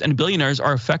voices, and billionaires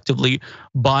are effectively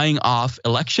buying off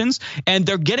elections, and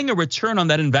they're getting a return on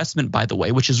that investment, by the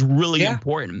way, which is really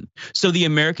important. So the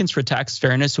Americans for Tax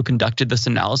Fairness, who conducted this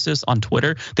analysis on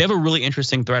Twitter, they have a really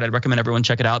interesting thread. I'd recommend everyone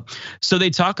check it out. So they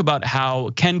talk about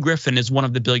how Ken Griffin is one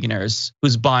of the billionaires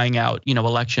who's buying out,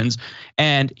 elections,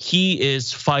 and he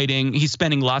is fighting. He's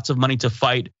spending lots of money to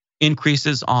fight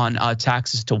increases on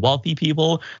taxes to wealthy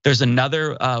people. There's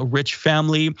another rich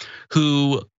family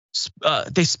who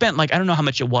they spent I don't know how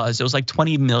much it was like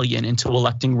 20 million into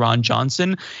electing Ron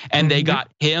Johnson, and they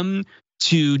got him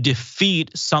to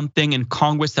defeat something in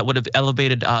Congress that would have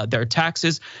elevated their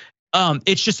taxes.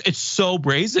 It's so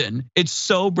brazen. It's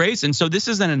so brazen. So this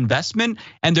is an investment,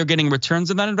 and they're getting returns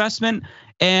on that investment,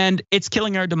 and it's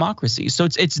killing our democracy. So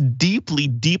it's deeply,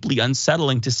 deeply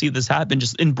unsettling to see this happen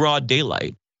just in broad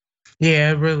daylight.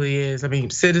 Yeah, it really is. I mean,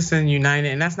 Citizen United,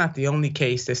 and that's not the only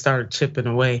case that started chipping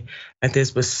away at this,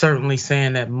 but certainly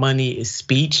saying that money is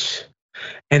speech.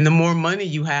 And the more money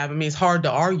you have, I mean, it's hard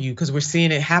to argue because we're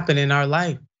seeing it happen in our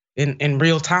life in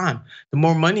real time. The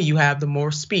more money you have, the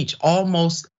more speech.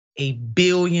 Almost $1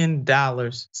 billion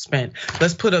spent.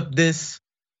 Let's put up this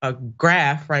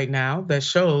graph right now that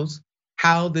shows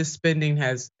how this spending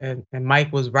has, and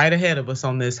Mike was right ahead of us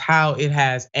on this, how it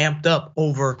has amped up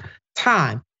over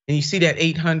time. And you see that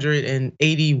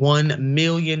 $881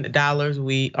 million.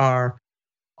 We are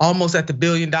almost at the $1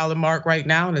 billion mark right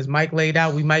now. And as Mike laid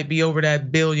out, we might be over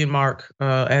that billion mark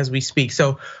as we speak.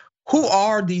 So who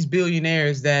are these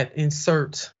billionaires that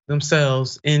insert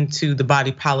themselves into the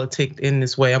body politic in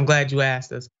this way? I'm glad you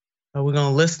asked us. We're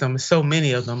gonna list them, so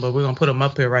many of them, but we're gonna put them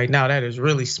up here right now. That is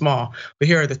really small. But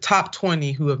here are the top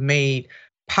 20 who have made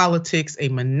politics a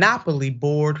monopoly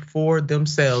board for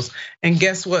themselves. And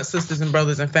guess what, sisters and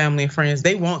brothers and family and friends,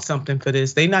 they want something for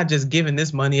this. They not just giving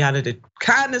this money out of the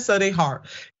kindness of their heart.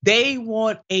 They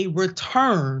want a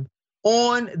return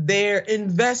on their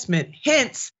investment.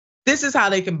 Hence, this is how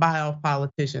they can buy off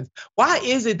politicians. Why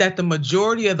is it that the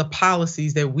majority of the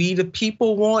policies that we the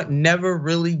people want never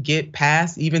really get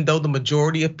passed, even though the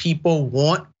majority of people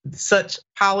want such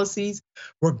policies,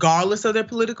 regardless of their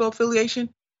political affiliation?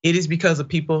 It is because of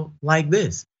people like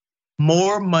this.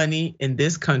 More money in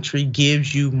this country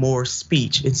gives you more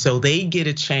speech. And so they get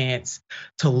a chance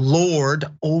to lord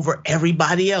over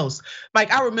everybody else.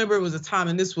 Like, I remember it was a time,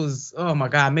 and this was, oh my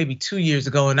God, maybe 2 years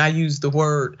ago, and I used the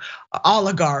word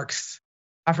oligarchs.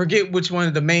 I forget which one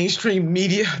of the mainstream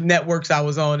media networks I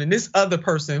was on. And this other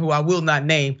person, who I will not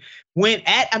name, went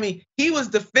at, I mean, he was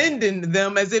defending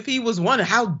them as if he was one.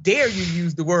 How dare you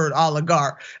use the word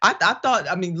oligarch? I thought,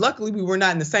 I mean, luckily we were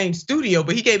not in the same studio,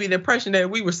 but he gave me the impression that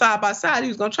we were side by side. He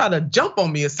was gonna try to jump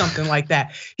on me or something like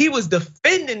that. He was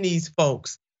defending these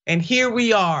folks. And here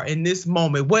we are in this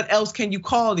moment. What else can you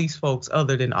call these folks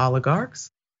other than oligarchs?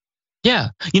 Yeah,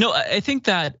 I think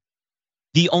that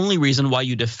the only reason why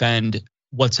you defend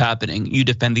what's happening, you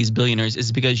defend these billionaires,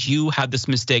 is because you have this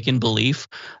mistaken belief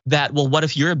that, well, what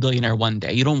if you're a billionaire one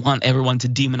day? You don't want everyone to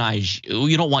demonize you.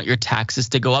 You don't want your taxes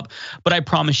to go up. But I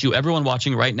promise you, everyone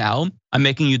watching right now, I'm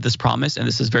making you this promise, and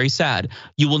this is very sad.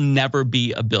 You will never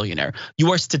be a billionaire.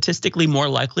 You are statistically more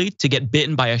likely to get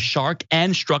bitten by a shark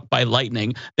and struck by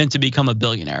lightning than to become a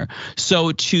billionaire.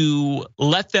 So to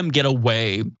let them get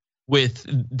away with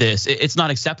this, it's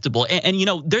not acceptable. And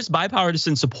there's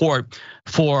bipartisan support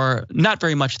for not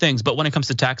very much things, but when it comes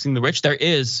to taxing the rich, there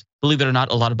is, believe it or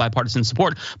not, a lot of bipartisan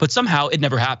support, but somehow it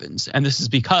never happens. And this is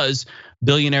because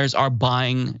billionaires are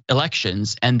buying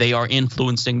elections and they are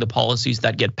influencing the policies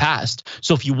that get passed.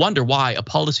 So if you wonder why a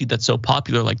policy that's so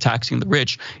popular like taxing the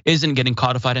rich isn't getting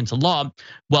codified into law,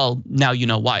 well, now you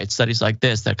know why. It's studies like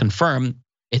this that confirm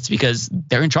it's because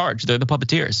they're in charge. They're the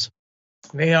puppeteers.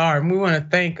 They are, and we want to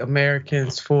thank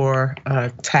Americans for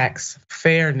tax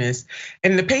fairness.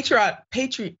 And the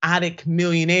patriotic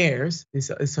millionaires, it's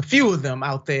a few of them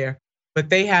out there, but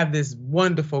they have this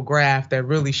wonderful graph that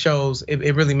really shows,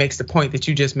 it really makes the point that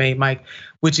you just made, Mike,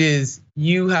 which is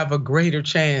you have a greater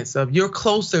chance of, you're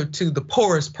closer to the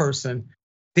poorest person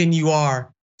than you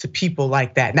are to people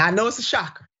like that. Now, I know it's a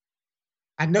shocker.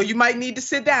 I know you might need to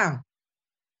sit down,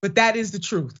 but that is the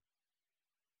truth.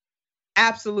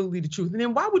 Absolutely the truth. And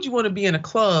then why would you want to be in a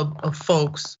club of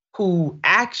folks who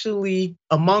actually,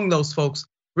 among those folks,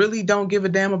 really don't give a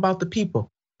damn about the people?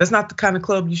 That's not the kind of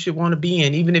club you should want to be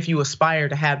in, even if you aspire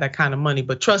to have that kind of money.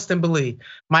 But trust and believe.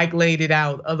 Mike laid it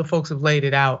out. Other folks have laid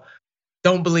it out.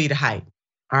 Don't believe the hype.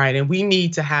 All right. And we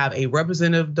need to have a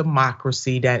representative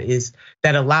democracy that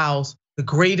allows the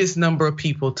greatest number of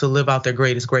people to live out their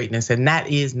greatest greatness. And that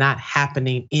is not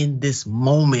happening in this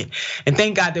moment. And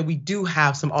thank God that we do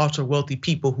have some ultra wealthy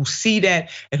people who see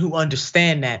that and who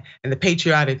understand that. And the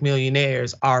patriotic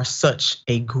millionaires are such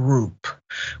a group.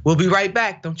 We'll be right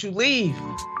back. Don't you leave.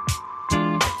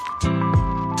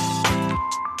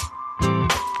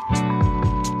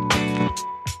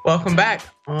 Welcome back.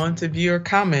 On to viewer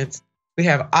comments. We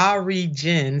have Ari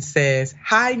Jen says,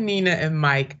 "Hi, Nina and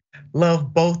Mike.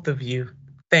 Love both of you.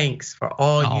 Thanks for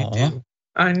all you do."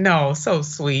 I know, so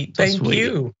sweet. Thank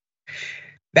you.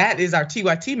 That is our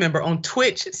TYT member on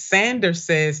Twitch. Sander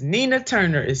says, "Nina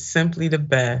Turner is simply the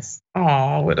best."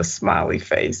 Oh, with a smiley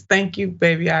face. Thank you,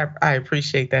 baby. I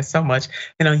appreciate that so much.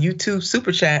 And on YouTube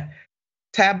Super Chat,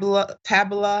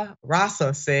 Tabula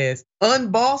Rasa says,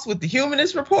 "Unbossed with the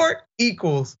Humanist Report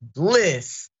equals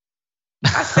bliss."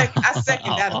 I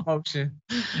second that emotion.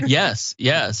 Yes.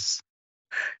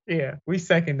 Yeah, we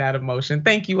second that emotion.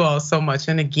 Thank you all so much.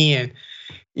 And again,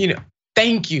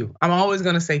 thank you. I'm always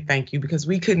gonna say thank you because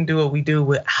we couldn't do what we do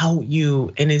without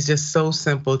you. And it's just so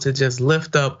simple to just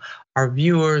lift up our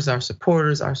viewers, our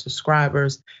supporters, our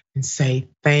subscribers, and say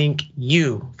thank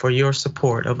you for your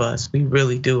support of us. We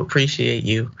really do appreciate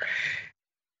you.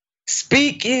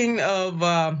 Speaking of,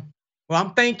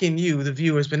 I'm thanking you, the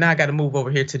viewers, but now I gotta move over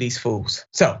here to these fools.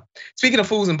 So, speaking of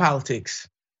fools in politics,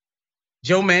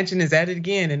 Joe Manchin is at it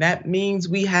again, and that means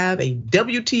we have a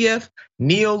WTF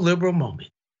neoliberal moment.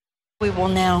 We will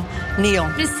now kneel.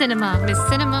 Miss Cinema,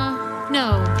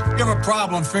 no. You have a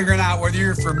problem figuring out whether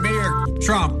you're for me or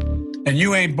Trump, and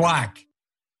you ain't black.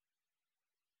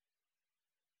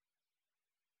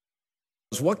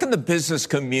 What can the business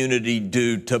community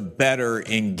do to better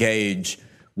engage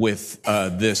with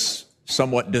this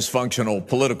somewhat dysfunctional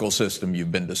political system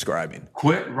you've been describing?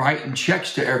 Quit writing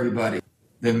checks to everybody.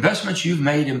 The investments you've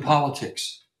made in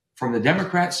politics from the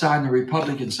Democrat side and the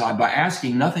Republican side by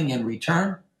asking nothing in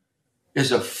return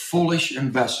is a foolish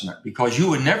investment because you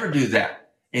would never do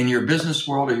that in your business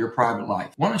world or your private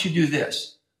life. Why don't you do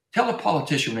this? Tell a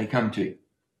politician when they come to you,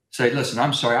 say, "Listen,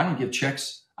 I'm sorry, I don't give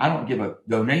checks. I don't give a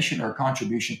donation or a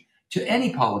contribution to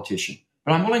any politician,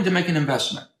 but I'm willing to make an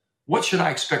investment. What should I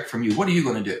expect from you? What are you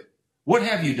going to do? What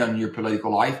have you done in your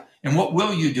political life? And what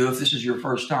will you do if this is your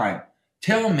first time?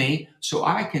 Tell me so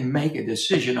I can make a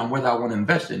decision on whether I want to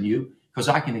invest in you because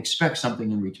I can expect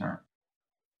something in return."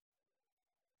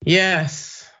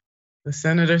 Yes, the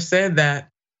senator said that.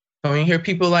 So when you hear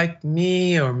people like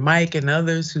me or Mike and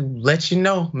others who let you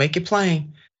know, make it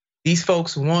plain, these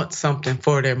folks want something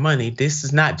for their money. This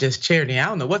is not just charity. I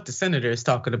don't know what the senator is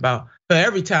talking about, but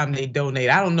every time they donate,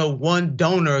 I don't know one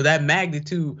donor of that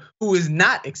magnitude who is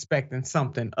not expecting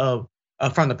something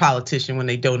from the politician when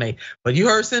they donate. But you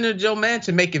heard Senator Joe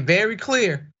Manchin make it very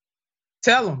clear.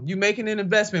 Tell them, you making an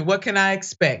investment, what can I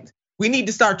expect? We need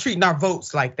to start treating our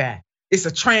votes like that. It's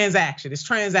a transaction, it's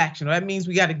transactional. That means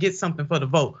we gotta get something for the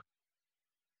vote.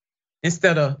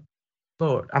 Instead of,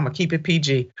 Lord, I'm gonna keep it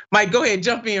PG. Mike, go ahead,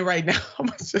 jump in right now.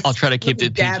 I'll try to keep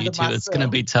it PG too, it's gonna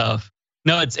be tough.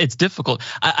 No, it's difficult.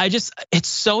 It's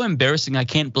so embarrassing. I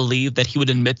can't believe that he would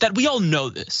admit that. We all know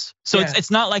this. So it's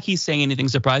not like he's saying anything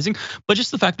surprising, but just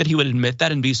the fact that he would admit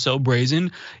that and be so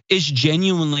brazen is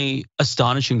genuinely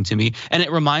astonishing to me. And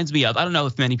it reminds me of, I don't know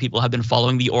if many people have been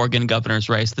following the Oregon governor's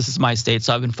race. This is my state,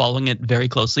 so I've been following it very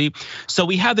closely. So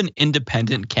we have an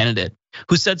independent candidate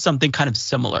who said something kind of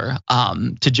similar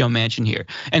to Joe Manchin here.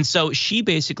 And so she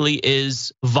basically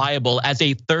is viable as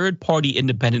a third-party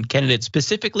independent candidate,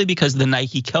 specifically because the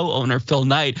Nike co-owner, Phil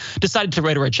Knight, decided to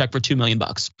write her a check for $2 million.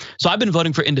 So I've been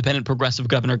voting for independent progressive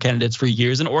governor candidates for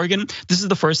years in Oregon. This is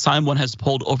the first time one has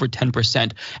polled over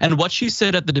 10%. And what she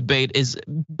said at the debate is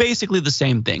basically the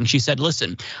same thing. She said,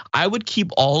 listen, I would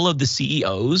keep all of the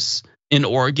CEOs in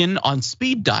Oregon on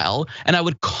speed dial, and I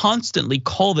would constantly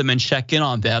call them and check in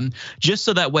on them just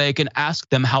so that way I can ask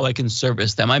them how I can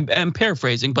service them. I'm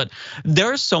paraphrasing, but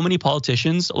there are so many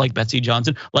politicians like Betsy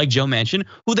Johnson, like Joe Manchin,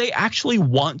 who they actually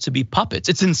want to be puppets.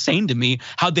 It's insane to me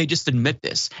how they just admit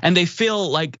this and they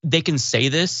feel like they can say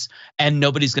this and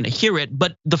nobody's gonna hear it.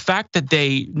 But the fact that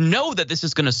they know that this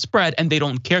is gonna spread and they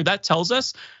don't care, that tells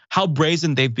us how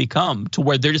brazen they've become to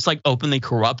where they're just like openly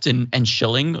corrupt and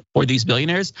shilling for these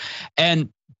billionaires. And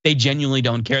they genuinely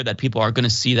don't care that people are gonna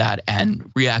see that and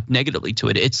react negatively to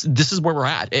it. This is where we're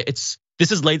at. This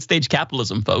is late stage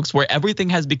capitalism, folks, where everything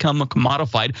has become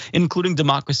commodified, including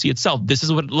democracy itself. This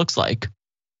is what it looks like.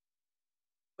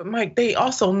 But Mike, they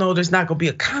also know there's not gonna be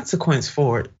a consequence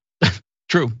for it.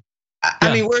 True.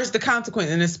 I mean, where's the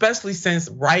consequence? And especially since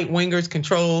right wingers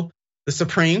control the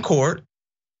Supreme Court,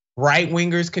 right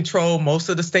wingers control most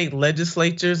of the state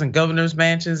legislatures and governors'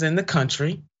 mansions in the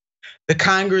country. The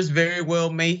Congress very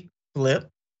well may flip.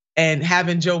 And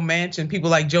having Joe Manchin, people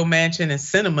like Joe Manchin and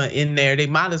Sinema in there, they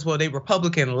might as well, they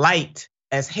Republican light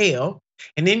as hell.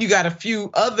 And then you got a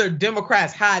few other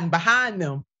Democrats hiding behind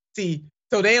them. See,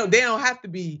 so they don't have to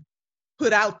be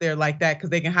put out there like that because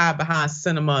they can hide behind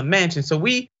Sinema and Manchin. So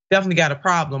we definitely got a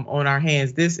problem on our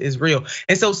hands. This is real.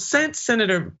 And so since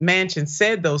Senator Manchin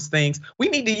said those things, we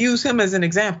need to use him as an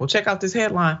example. Check out this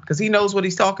headline because he knows what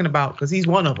he's talking about because he's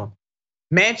one of them.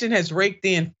 Manchin has raked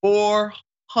in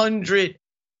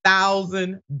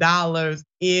 $400,000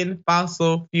 in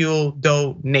fossil fuel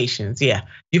donations. Yeah,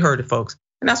 you heard it, folks.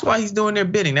 And that's why he's doing their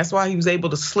bidding. That's why he was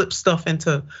able to slip stuff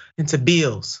into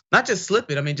bills. Not just slip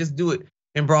it, I mean, just do it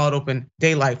in broad open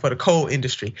daylight for the coal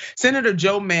industry. Senator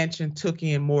Joe Manchin took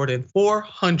in more than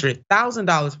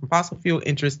 $400,000 from fossil fuel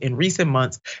interests in recent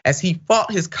months as he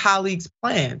fought his colleagues'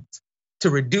 plans to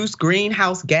reduce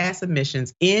greenhouse gas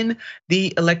emissions in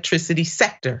the electricity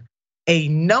sector. A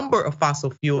number of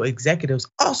fossil fuel executives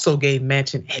also gave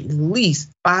Manchin at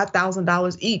least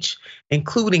 $5,000 each,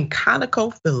 including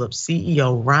ConocoPhillips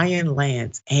CEO Ryan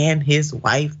Lance and his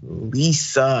wife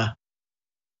Lisa.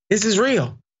 This is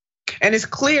real. And it's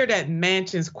clear that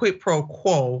Manchin's quid pro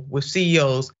quo with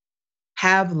CEOs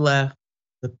have left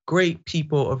the great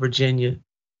people of Virginia,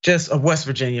 of West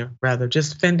Virginia rather,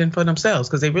 just fending for themselves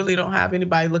because they really don't have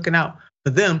anybody looking out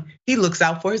for them. He looks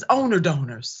out for his owner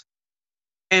donors.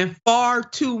 And far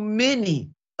too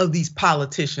many of these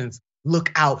politicians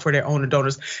look out for their owner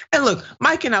donors. And look,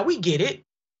 Mike and I, we get it.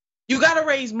 You gotta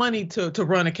raise money to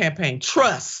run a campaign.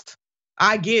 Trust,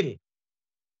 I get it.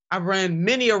 I've ran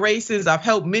many a races, I've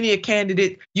helped many a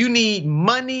candidate. You need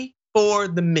money for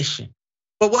the mission.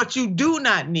 But what you do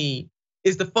not need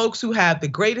is the folks who have the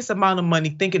greatest amount of money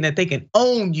thinking that they can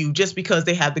own you just because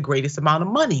they have the greatest amount of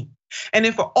money. And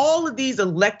then for all of these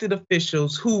elected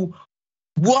officials who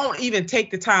won't even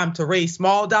take the time to raise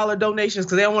small dollar donations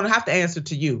because they don't want to have to answer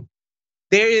to you.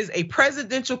 There is a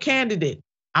presidential candidate,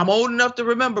 I'm old enough to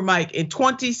remember, Mike, in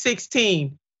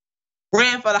 2016,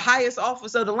 ran for the highest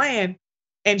office of the land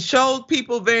and showed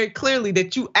people very clearly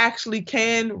that you actually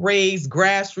can raise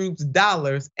grassroots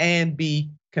dollars and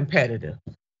be competitive.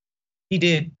 He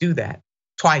did do that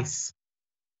twice.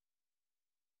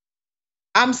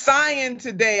 I'm sighing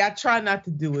today. I try not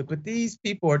to do it, but these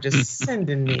people are just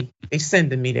sending me. They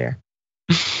sending me there.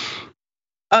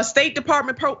 State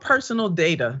Department personal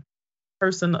data.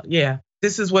 Yeah,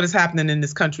 this is what is happening in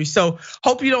this country. So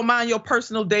hope you don't mind your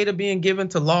personal data being given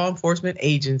to law enforcement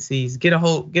agencies. Get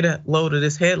a load of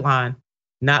this headline.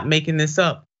 Not making this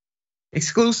up.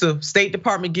 Exclusive. State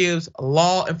Department gives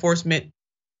law enforcement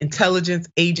intelligence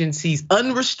agencies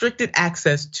unrestricted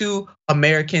access to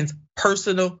Americans'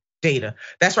 personal data.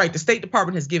 That's right, the State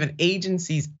Department has given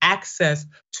agencies access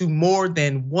to more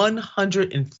than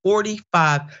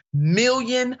 145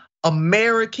 million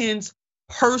Americans'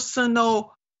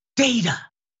 personal data.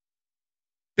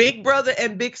 Big brother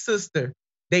and big sister,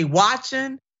 they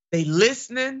watching, they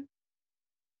listening.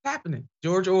 What's happening?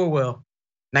 George Orwell,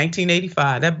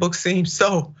 1985. That book seems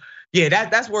so, yeah,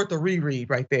 that's worth a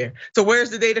reread right there. So where's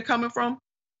the data coming from?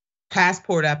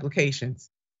 Passport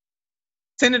applications.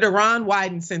 Senator Ron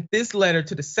Wyden sent this letter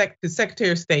to the Secretary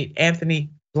of State,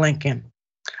 Anthony Blinken.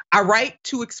 I write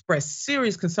to express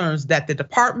serious concerns that the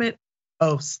Department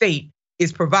of State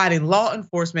is providing law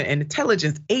enforcement and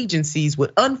intelligence agencies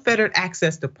with unfettered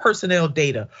access to personnel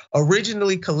data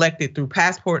originally collected through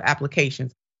passport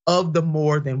applications of the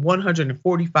more than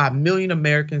 145 million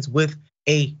Americans with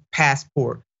a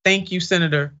passport. Thank you,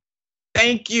 Senator.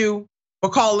 Thank you for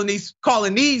calling these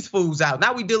fools out.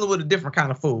 Now we dealing with a different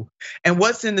kind of fool. And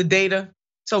what's in the data?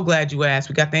 So glad you asked.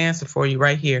 We got the answer for you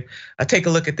right here. Take a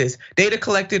look at this. Data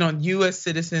collected on US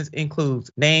citizens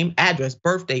includes name, address,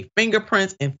 birthday,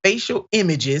 fingerprints, and facial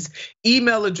images,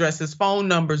 email addresses, phone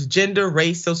numbers, gender,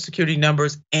 race, social security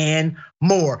numbers, and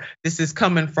more. This is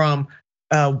coming from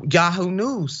Yahoo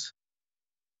News.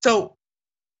 So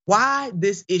why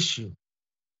this issue?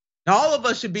 Now all of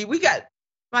us should be, we done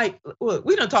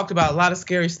talked about a lot of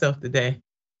scary stuff today.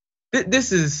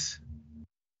 This is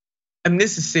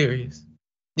serious.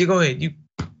 You go ahead, you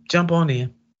jump on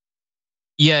in.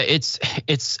 Yeah, it's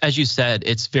as you said,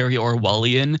 it's very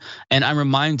Orwellian. And I'm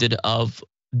reminded of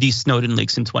the Snowden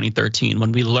leaks in 2013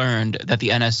 when we learned that the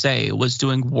NSA was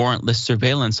doing warrantless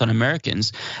surveillance on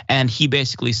Americans. And he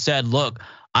basically said, look,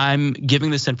 I'm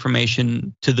giving this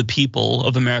information to the people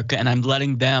of America and I'm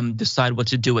letting them decide what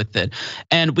to do with it.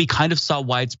 And we kind of saw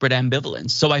widespread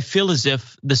ambivalence. So I feel as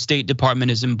if the State Department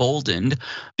is emboldened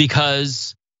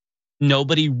because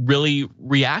nobody really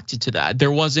reacted to that.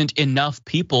 There wasn't enough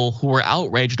people who were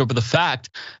outraged over the fact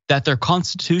that their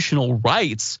constitutional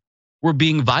rights were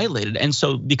being violated. And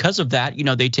so because of that,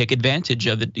 they take advantage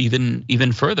of it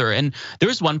even further. And there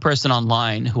was one person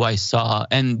online who I saw,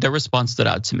 and their response stood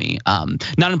out to me,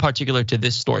 not in particular to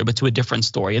this story, but to a different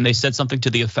story. And they said something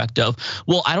to the effect of,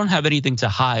 well, I don't have anything to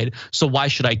hide, so why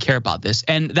should I care about this?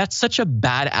 And that's such a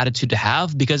bad attitude to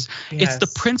have, because it's the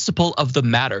principle of the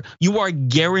matter. You are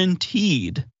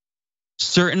guaranteed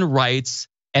certain rights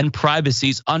and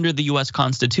privacies under the US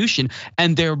Constitution,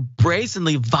 and they're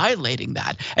brazenly violating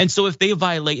that. And so if they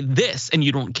violate this and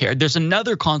you don't care, there's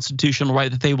another constitutional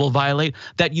right that they will violate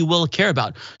that you will care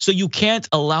about. So you can't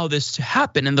allow this to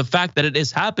happen. And the fact that it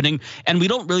is happening, and we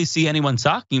don't really see anyone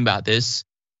talking about this,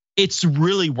 it's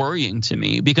really worrying to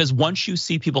me, because once you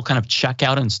see people kind of check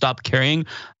out and stop caring,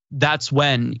 that's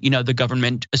when, the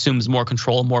government assumes more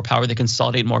control, more power, they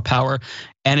consolidate more power.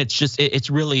 And it's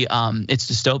really, it's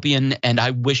dystopian, and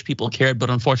I wish people cared, but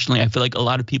unfortunately I feel like a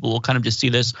lot of people will kind of just see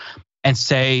this and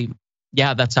say,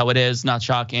 yeah, that's how it is, not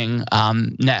shocking,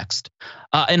 next.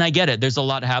 And I get it, there's a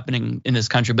lot happening in this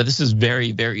country, but this is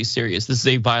very, very serious. This is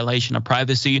a violation of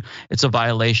privacy, it's a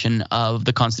violation of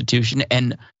the Constitution,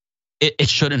 and it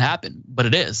shouldn't happen, but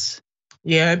it is.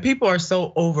 Yeah, and people are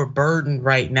so overburdened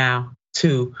right now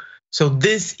too. So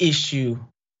this issue,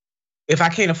 if I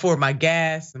can't afford my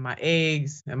gas and my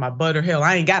eggs and my butter, hell,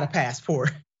 I ain't got a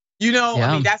passport.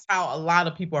 I mean, that's how a lot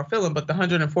of people are feeling. But the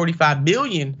 145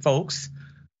 million folks,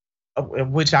 of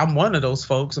which I'm one of those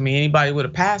folks, I mean, anybody with a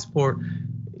passport,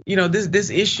 this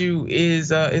issue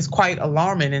is quite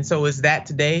alarming. And so is that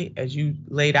today, as you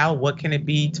laid out, what can it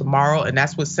be tomorrow? And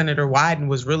that's what Senator Wyden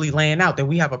was really laying out, that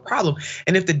we have a problem.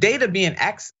 And if the data being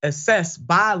assessed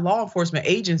by law enforcement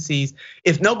agencies,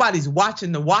 if nobody's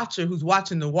watching the watcher, who's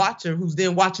watching the watcher, who's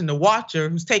then watching the watcher,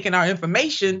 who's taking our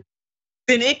information,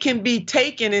 then it can be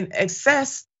taken and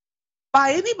accessed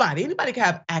by anybody. Anybody can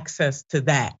have access to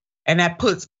that. And that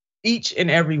puts each and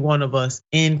every one of us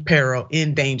in peril,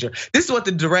 in danger. This is what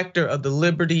the director of the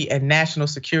Liberty and National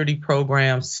Security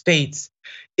Program states.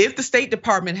 If the State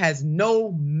Department has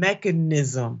no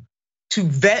mechanism to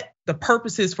vet the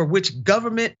purposes for which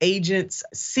government agents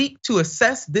seek to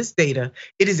assess this data,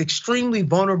 it is extremely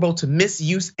vulnerable to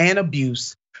misuse and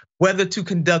abuse, whether to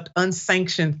conduct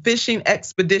unsanctioned fishing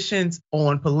expeditions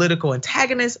on political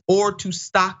antagonists or to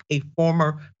stalk a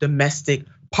former domestic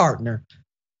partner.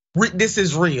 This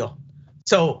is real.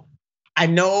 So I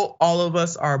know all of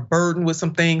us are burdened with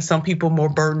some things, some people more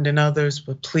burdened than others,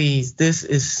 but please, this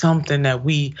is something that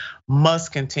we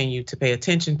must continue to pay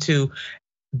attention to.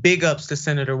 Big ups to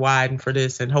Senator Wyden for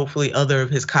this, and hopefully other of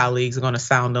his colleagues are gonna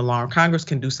sound the alarm. Congress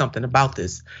can do something about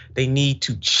this. They need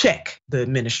to check the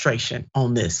administration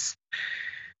on this.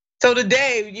 So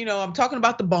today, I'm talking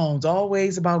about the bones,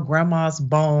 always about grandma's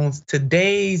bones.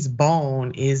 Today's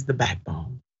bone is the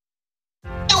backbone.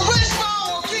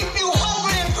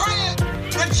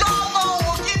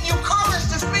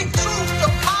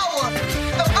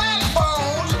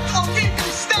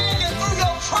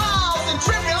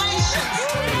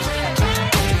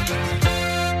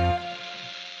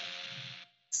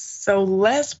 So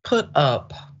let's put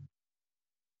up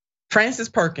Frances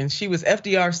Perkins. She was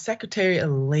FDR's Secretary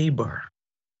of Labor.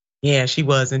 Yeah, she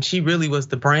was, and she really was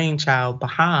the brainchild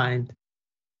behind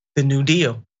the New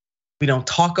Deal. We don't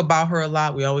talk about her a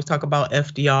lot. We always talk about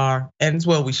FDR, and as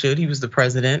well we should, he was the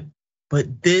president.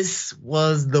 But this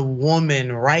was the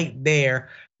woman right there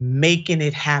making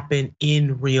it happen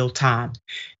in real time.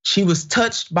 She was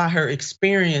touched by her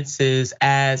experiences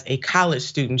as a college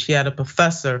student. She had a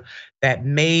professor that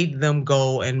made them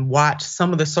go and watch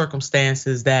some of the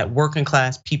circumstances that working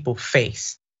class people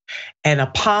face. And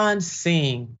upon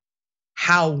seeing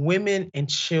how women and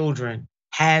children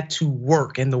had to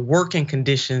work and the working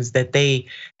conditions that they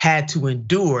had to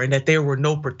endure and that there were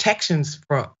no protections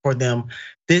for them,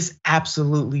 this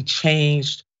absolutely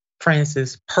changed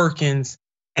Frances Perkins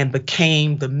and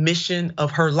became the mission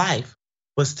of her life,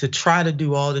 was to try to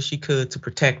do all that she could to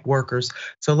protect workers.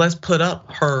 So let's put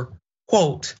up her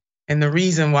quote, and the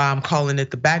reason why I'm calling it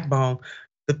the backbone: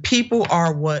 the people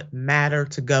are what matter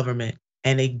to government,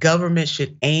 and a government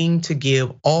should aim to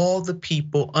give all the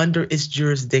people under its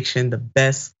jurisdiction the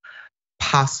best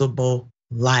possible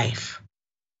life.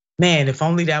 Man, if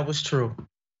only that was true.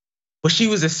 What she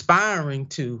was aspiring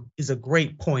to is a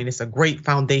great point. It's a great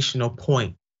foundational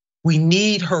point. We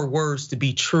need her words to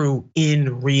be true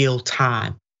in real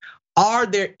time. Are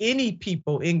there any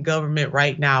people in government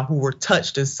right now who were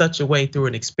touched in such a way through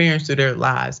an experience of their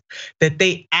lives that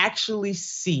they actually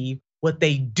see what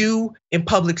they do in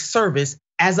public service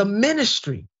as a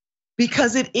ministry?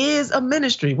 because it is a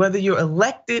ministry, whether you're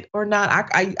elected or not.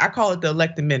 I call it the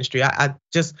elected ministry. I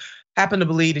just happen to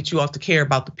believe that you ought to care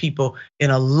about the people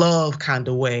in a love kind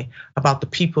of way, about the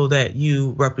people that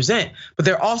you represent. But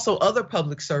there are also other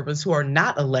public servants who are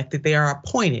not elected, they are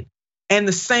appointed. And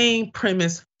the same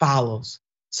premise follows.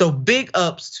 So big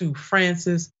ups to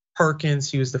Frances Perkins.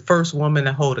 She was the first woman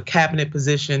to hold a cabinet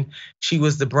position. She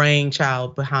was the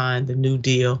brainchild behind the New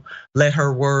Deal. Let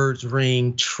her words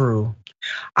ring true.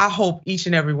 I hope each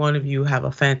and every one of you have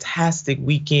a fantastic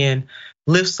weekend.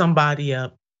 Lift somebody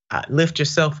up. Lift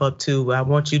yourself up too. I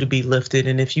want you to be lifted.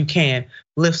 And if you can,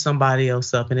 lift somebody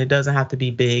else up. And it doesn't have to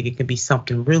be big. It can be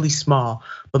something really small,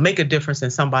 but make a difference in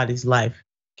somebody's life.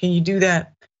 Can you do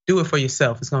that? Do it for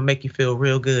yourself. It's gonna make you feel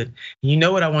real good. And you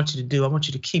know what I want you to do? I want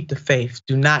you to keep the faith.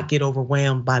 Do not get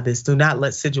overwhelmed by this. Do not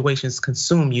let situations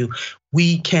consume you.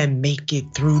 We can make it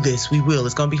through this. We will.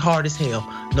 It's gonna be hard as hell,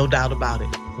 no doubt about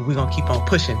it. But we're gonna keep on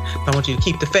pushing. I want you to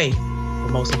keep the faith. But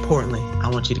most importantly, I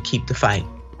want you to keep the fight.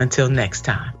 Until next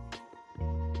time.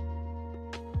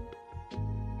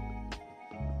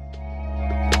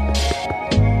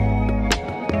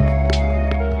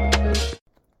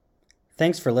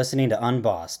 Thanks for listening to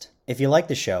Unbossed. If you like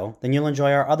the show, then you'll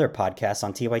enjoy our other podcasts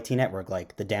on TYT Network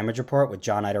like The Damage Report with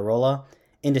John Idarola,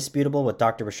 Indisputable with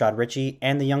Dr. Rashad Ritchie,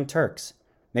 and The Young Turks.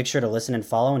 Make sure to listen and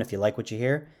follow, and if you like what you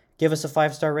hear, give us a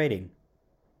 5-star rating.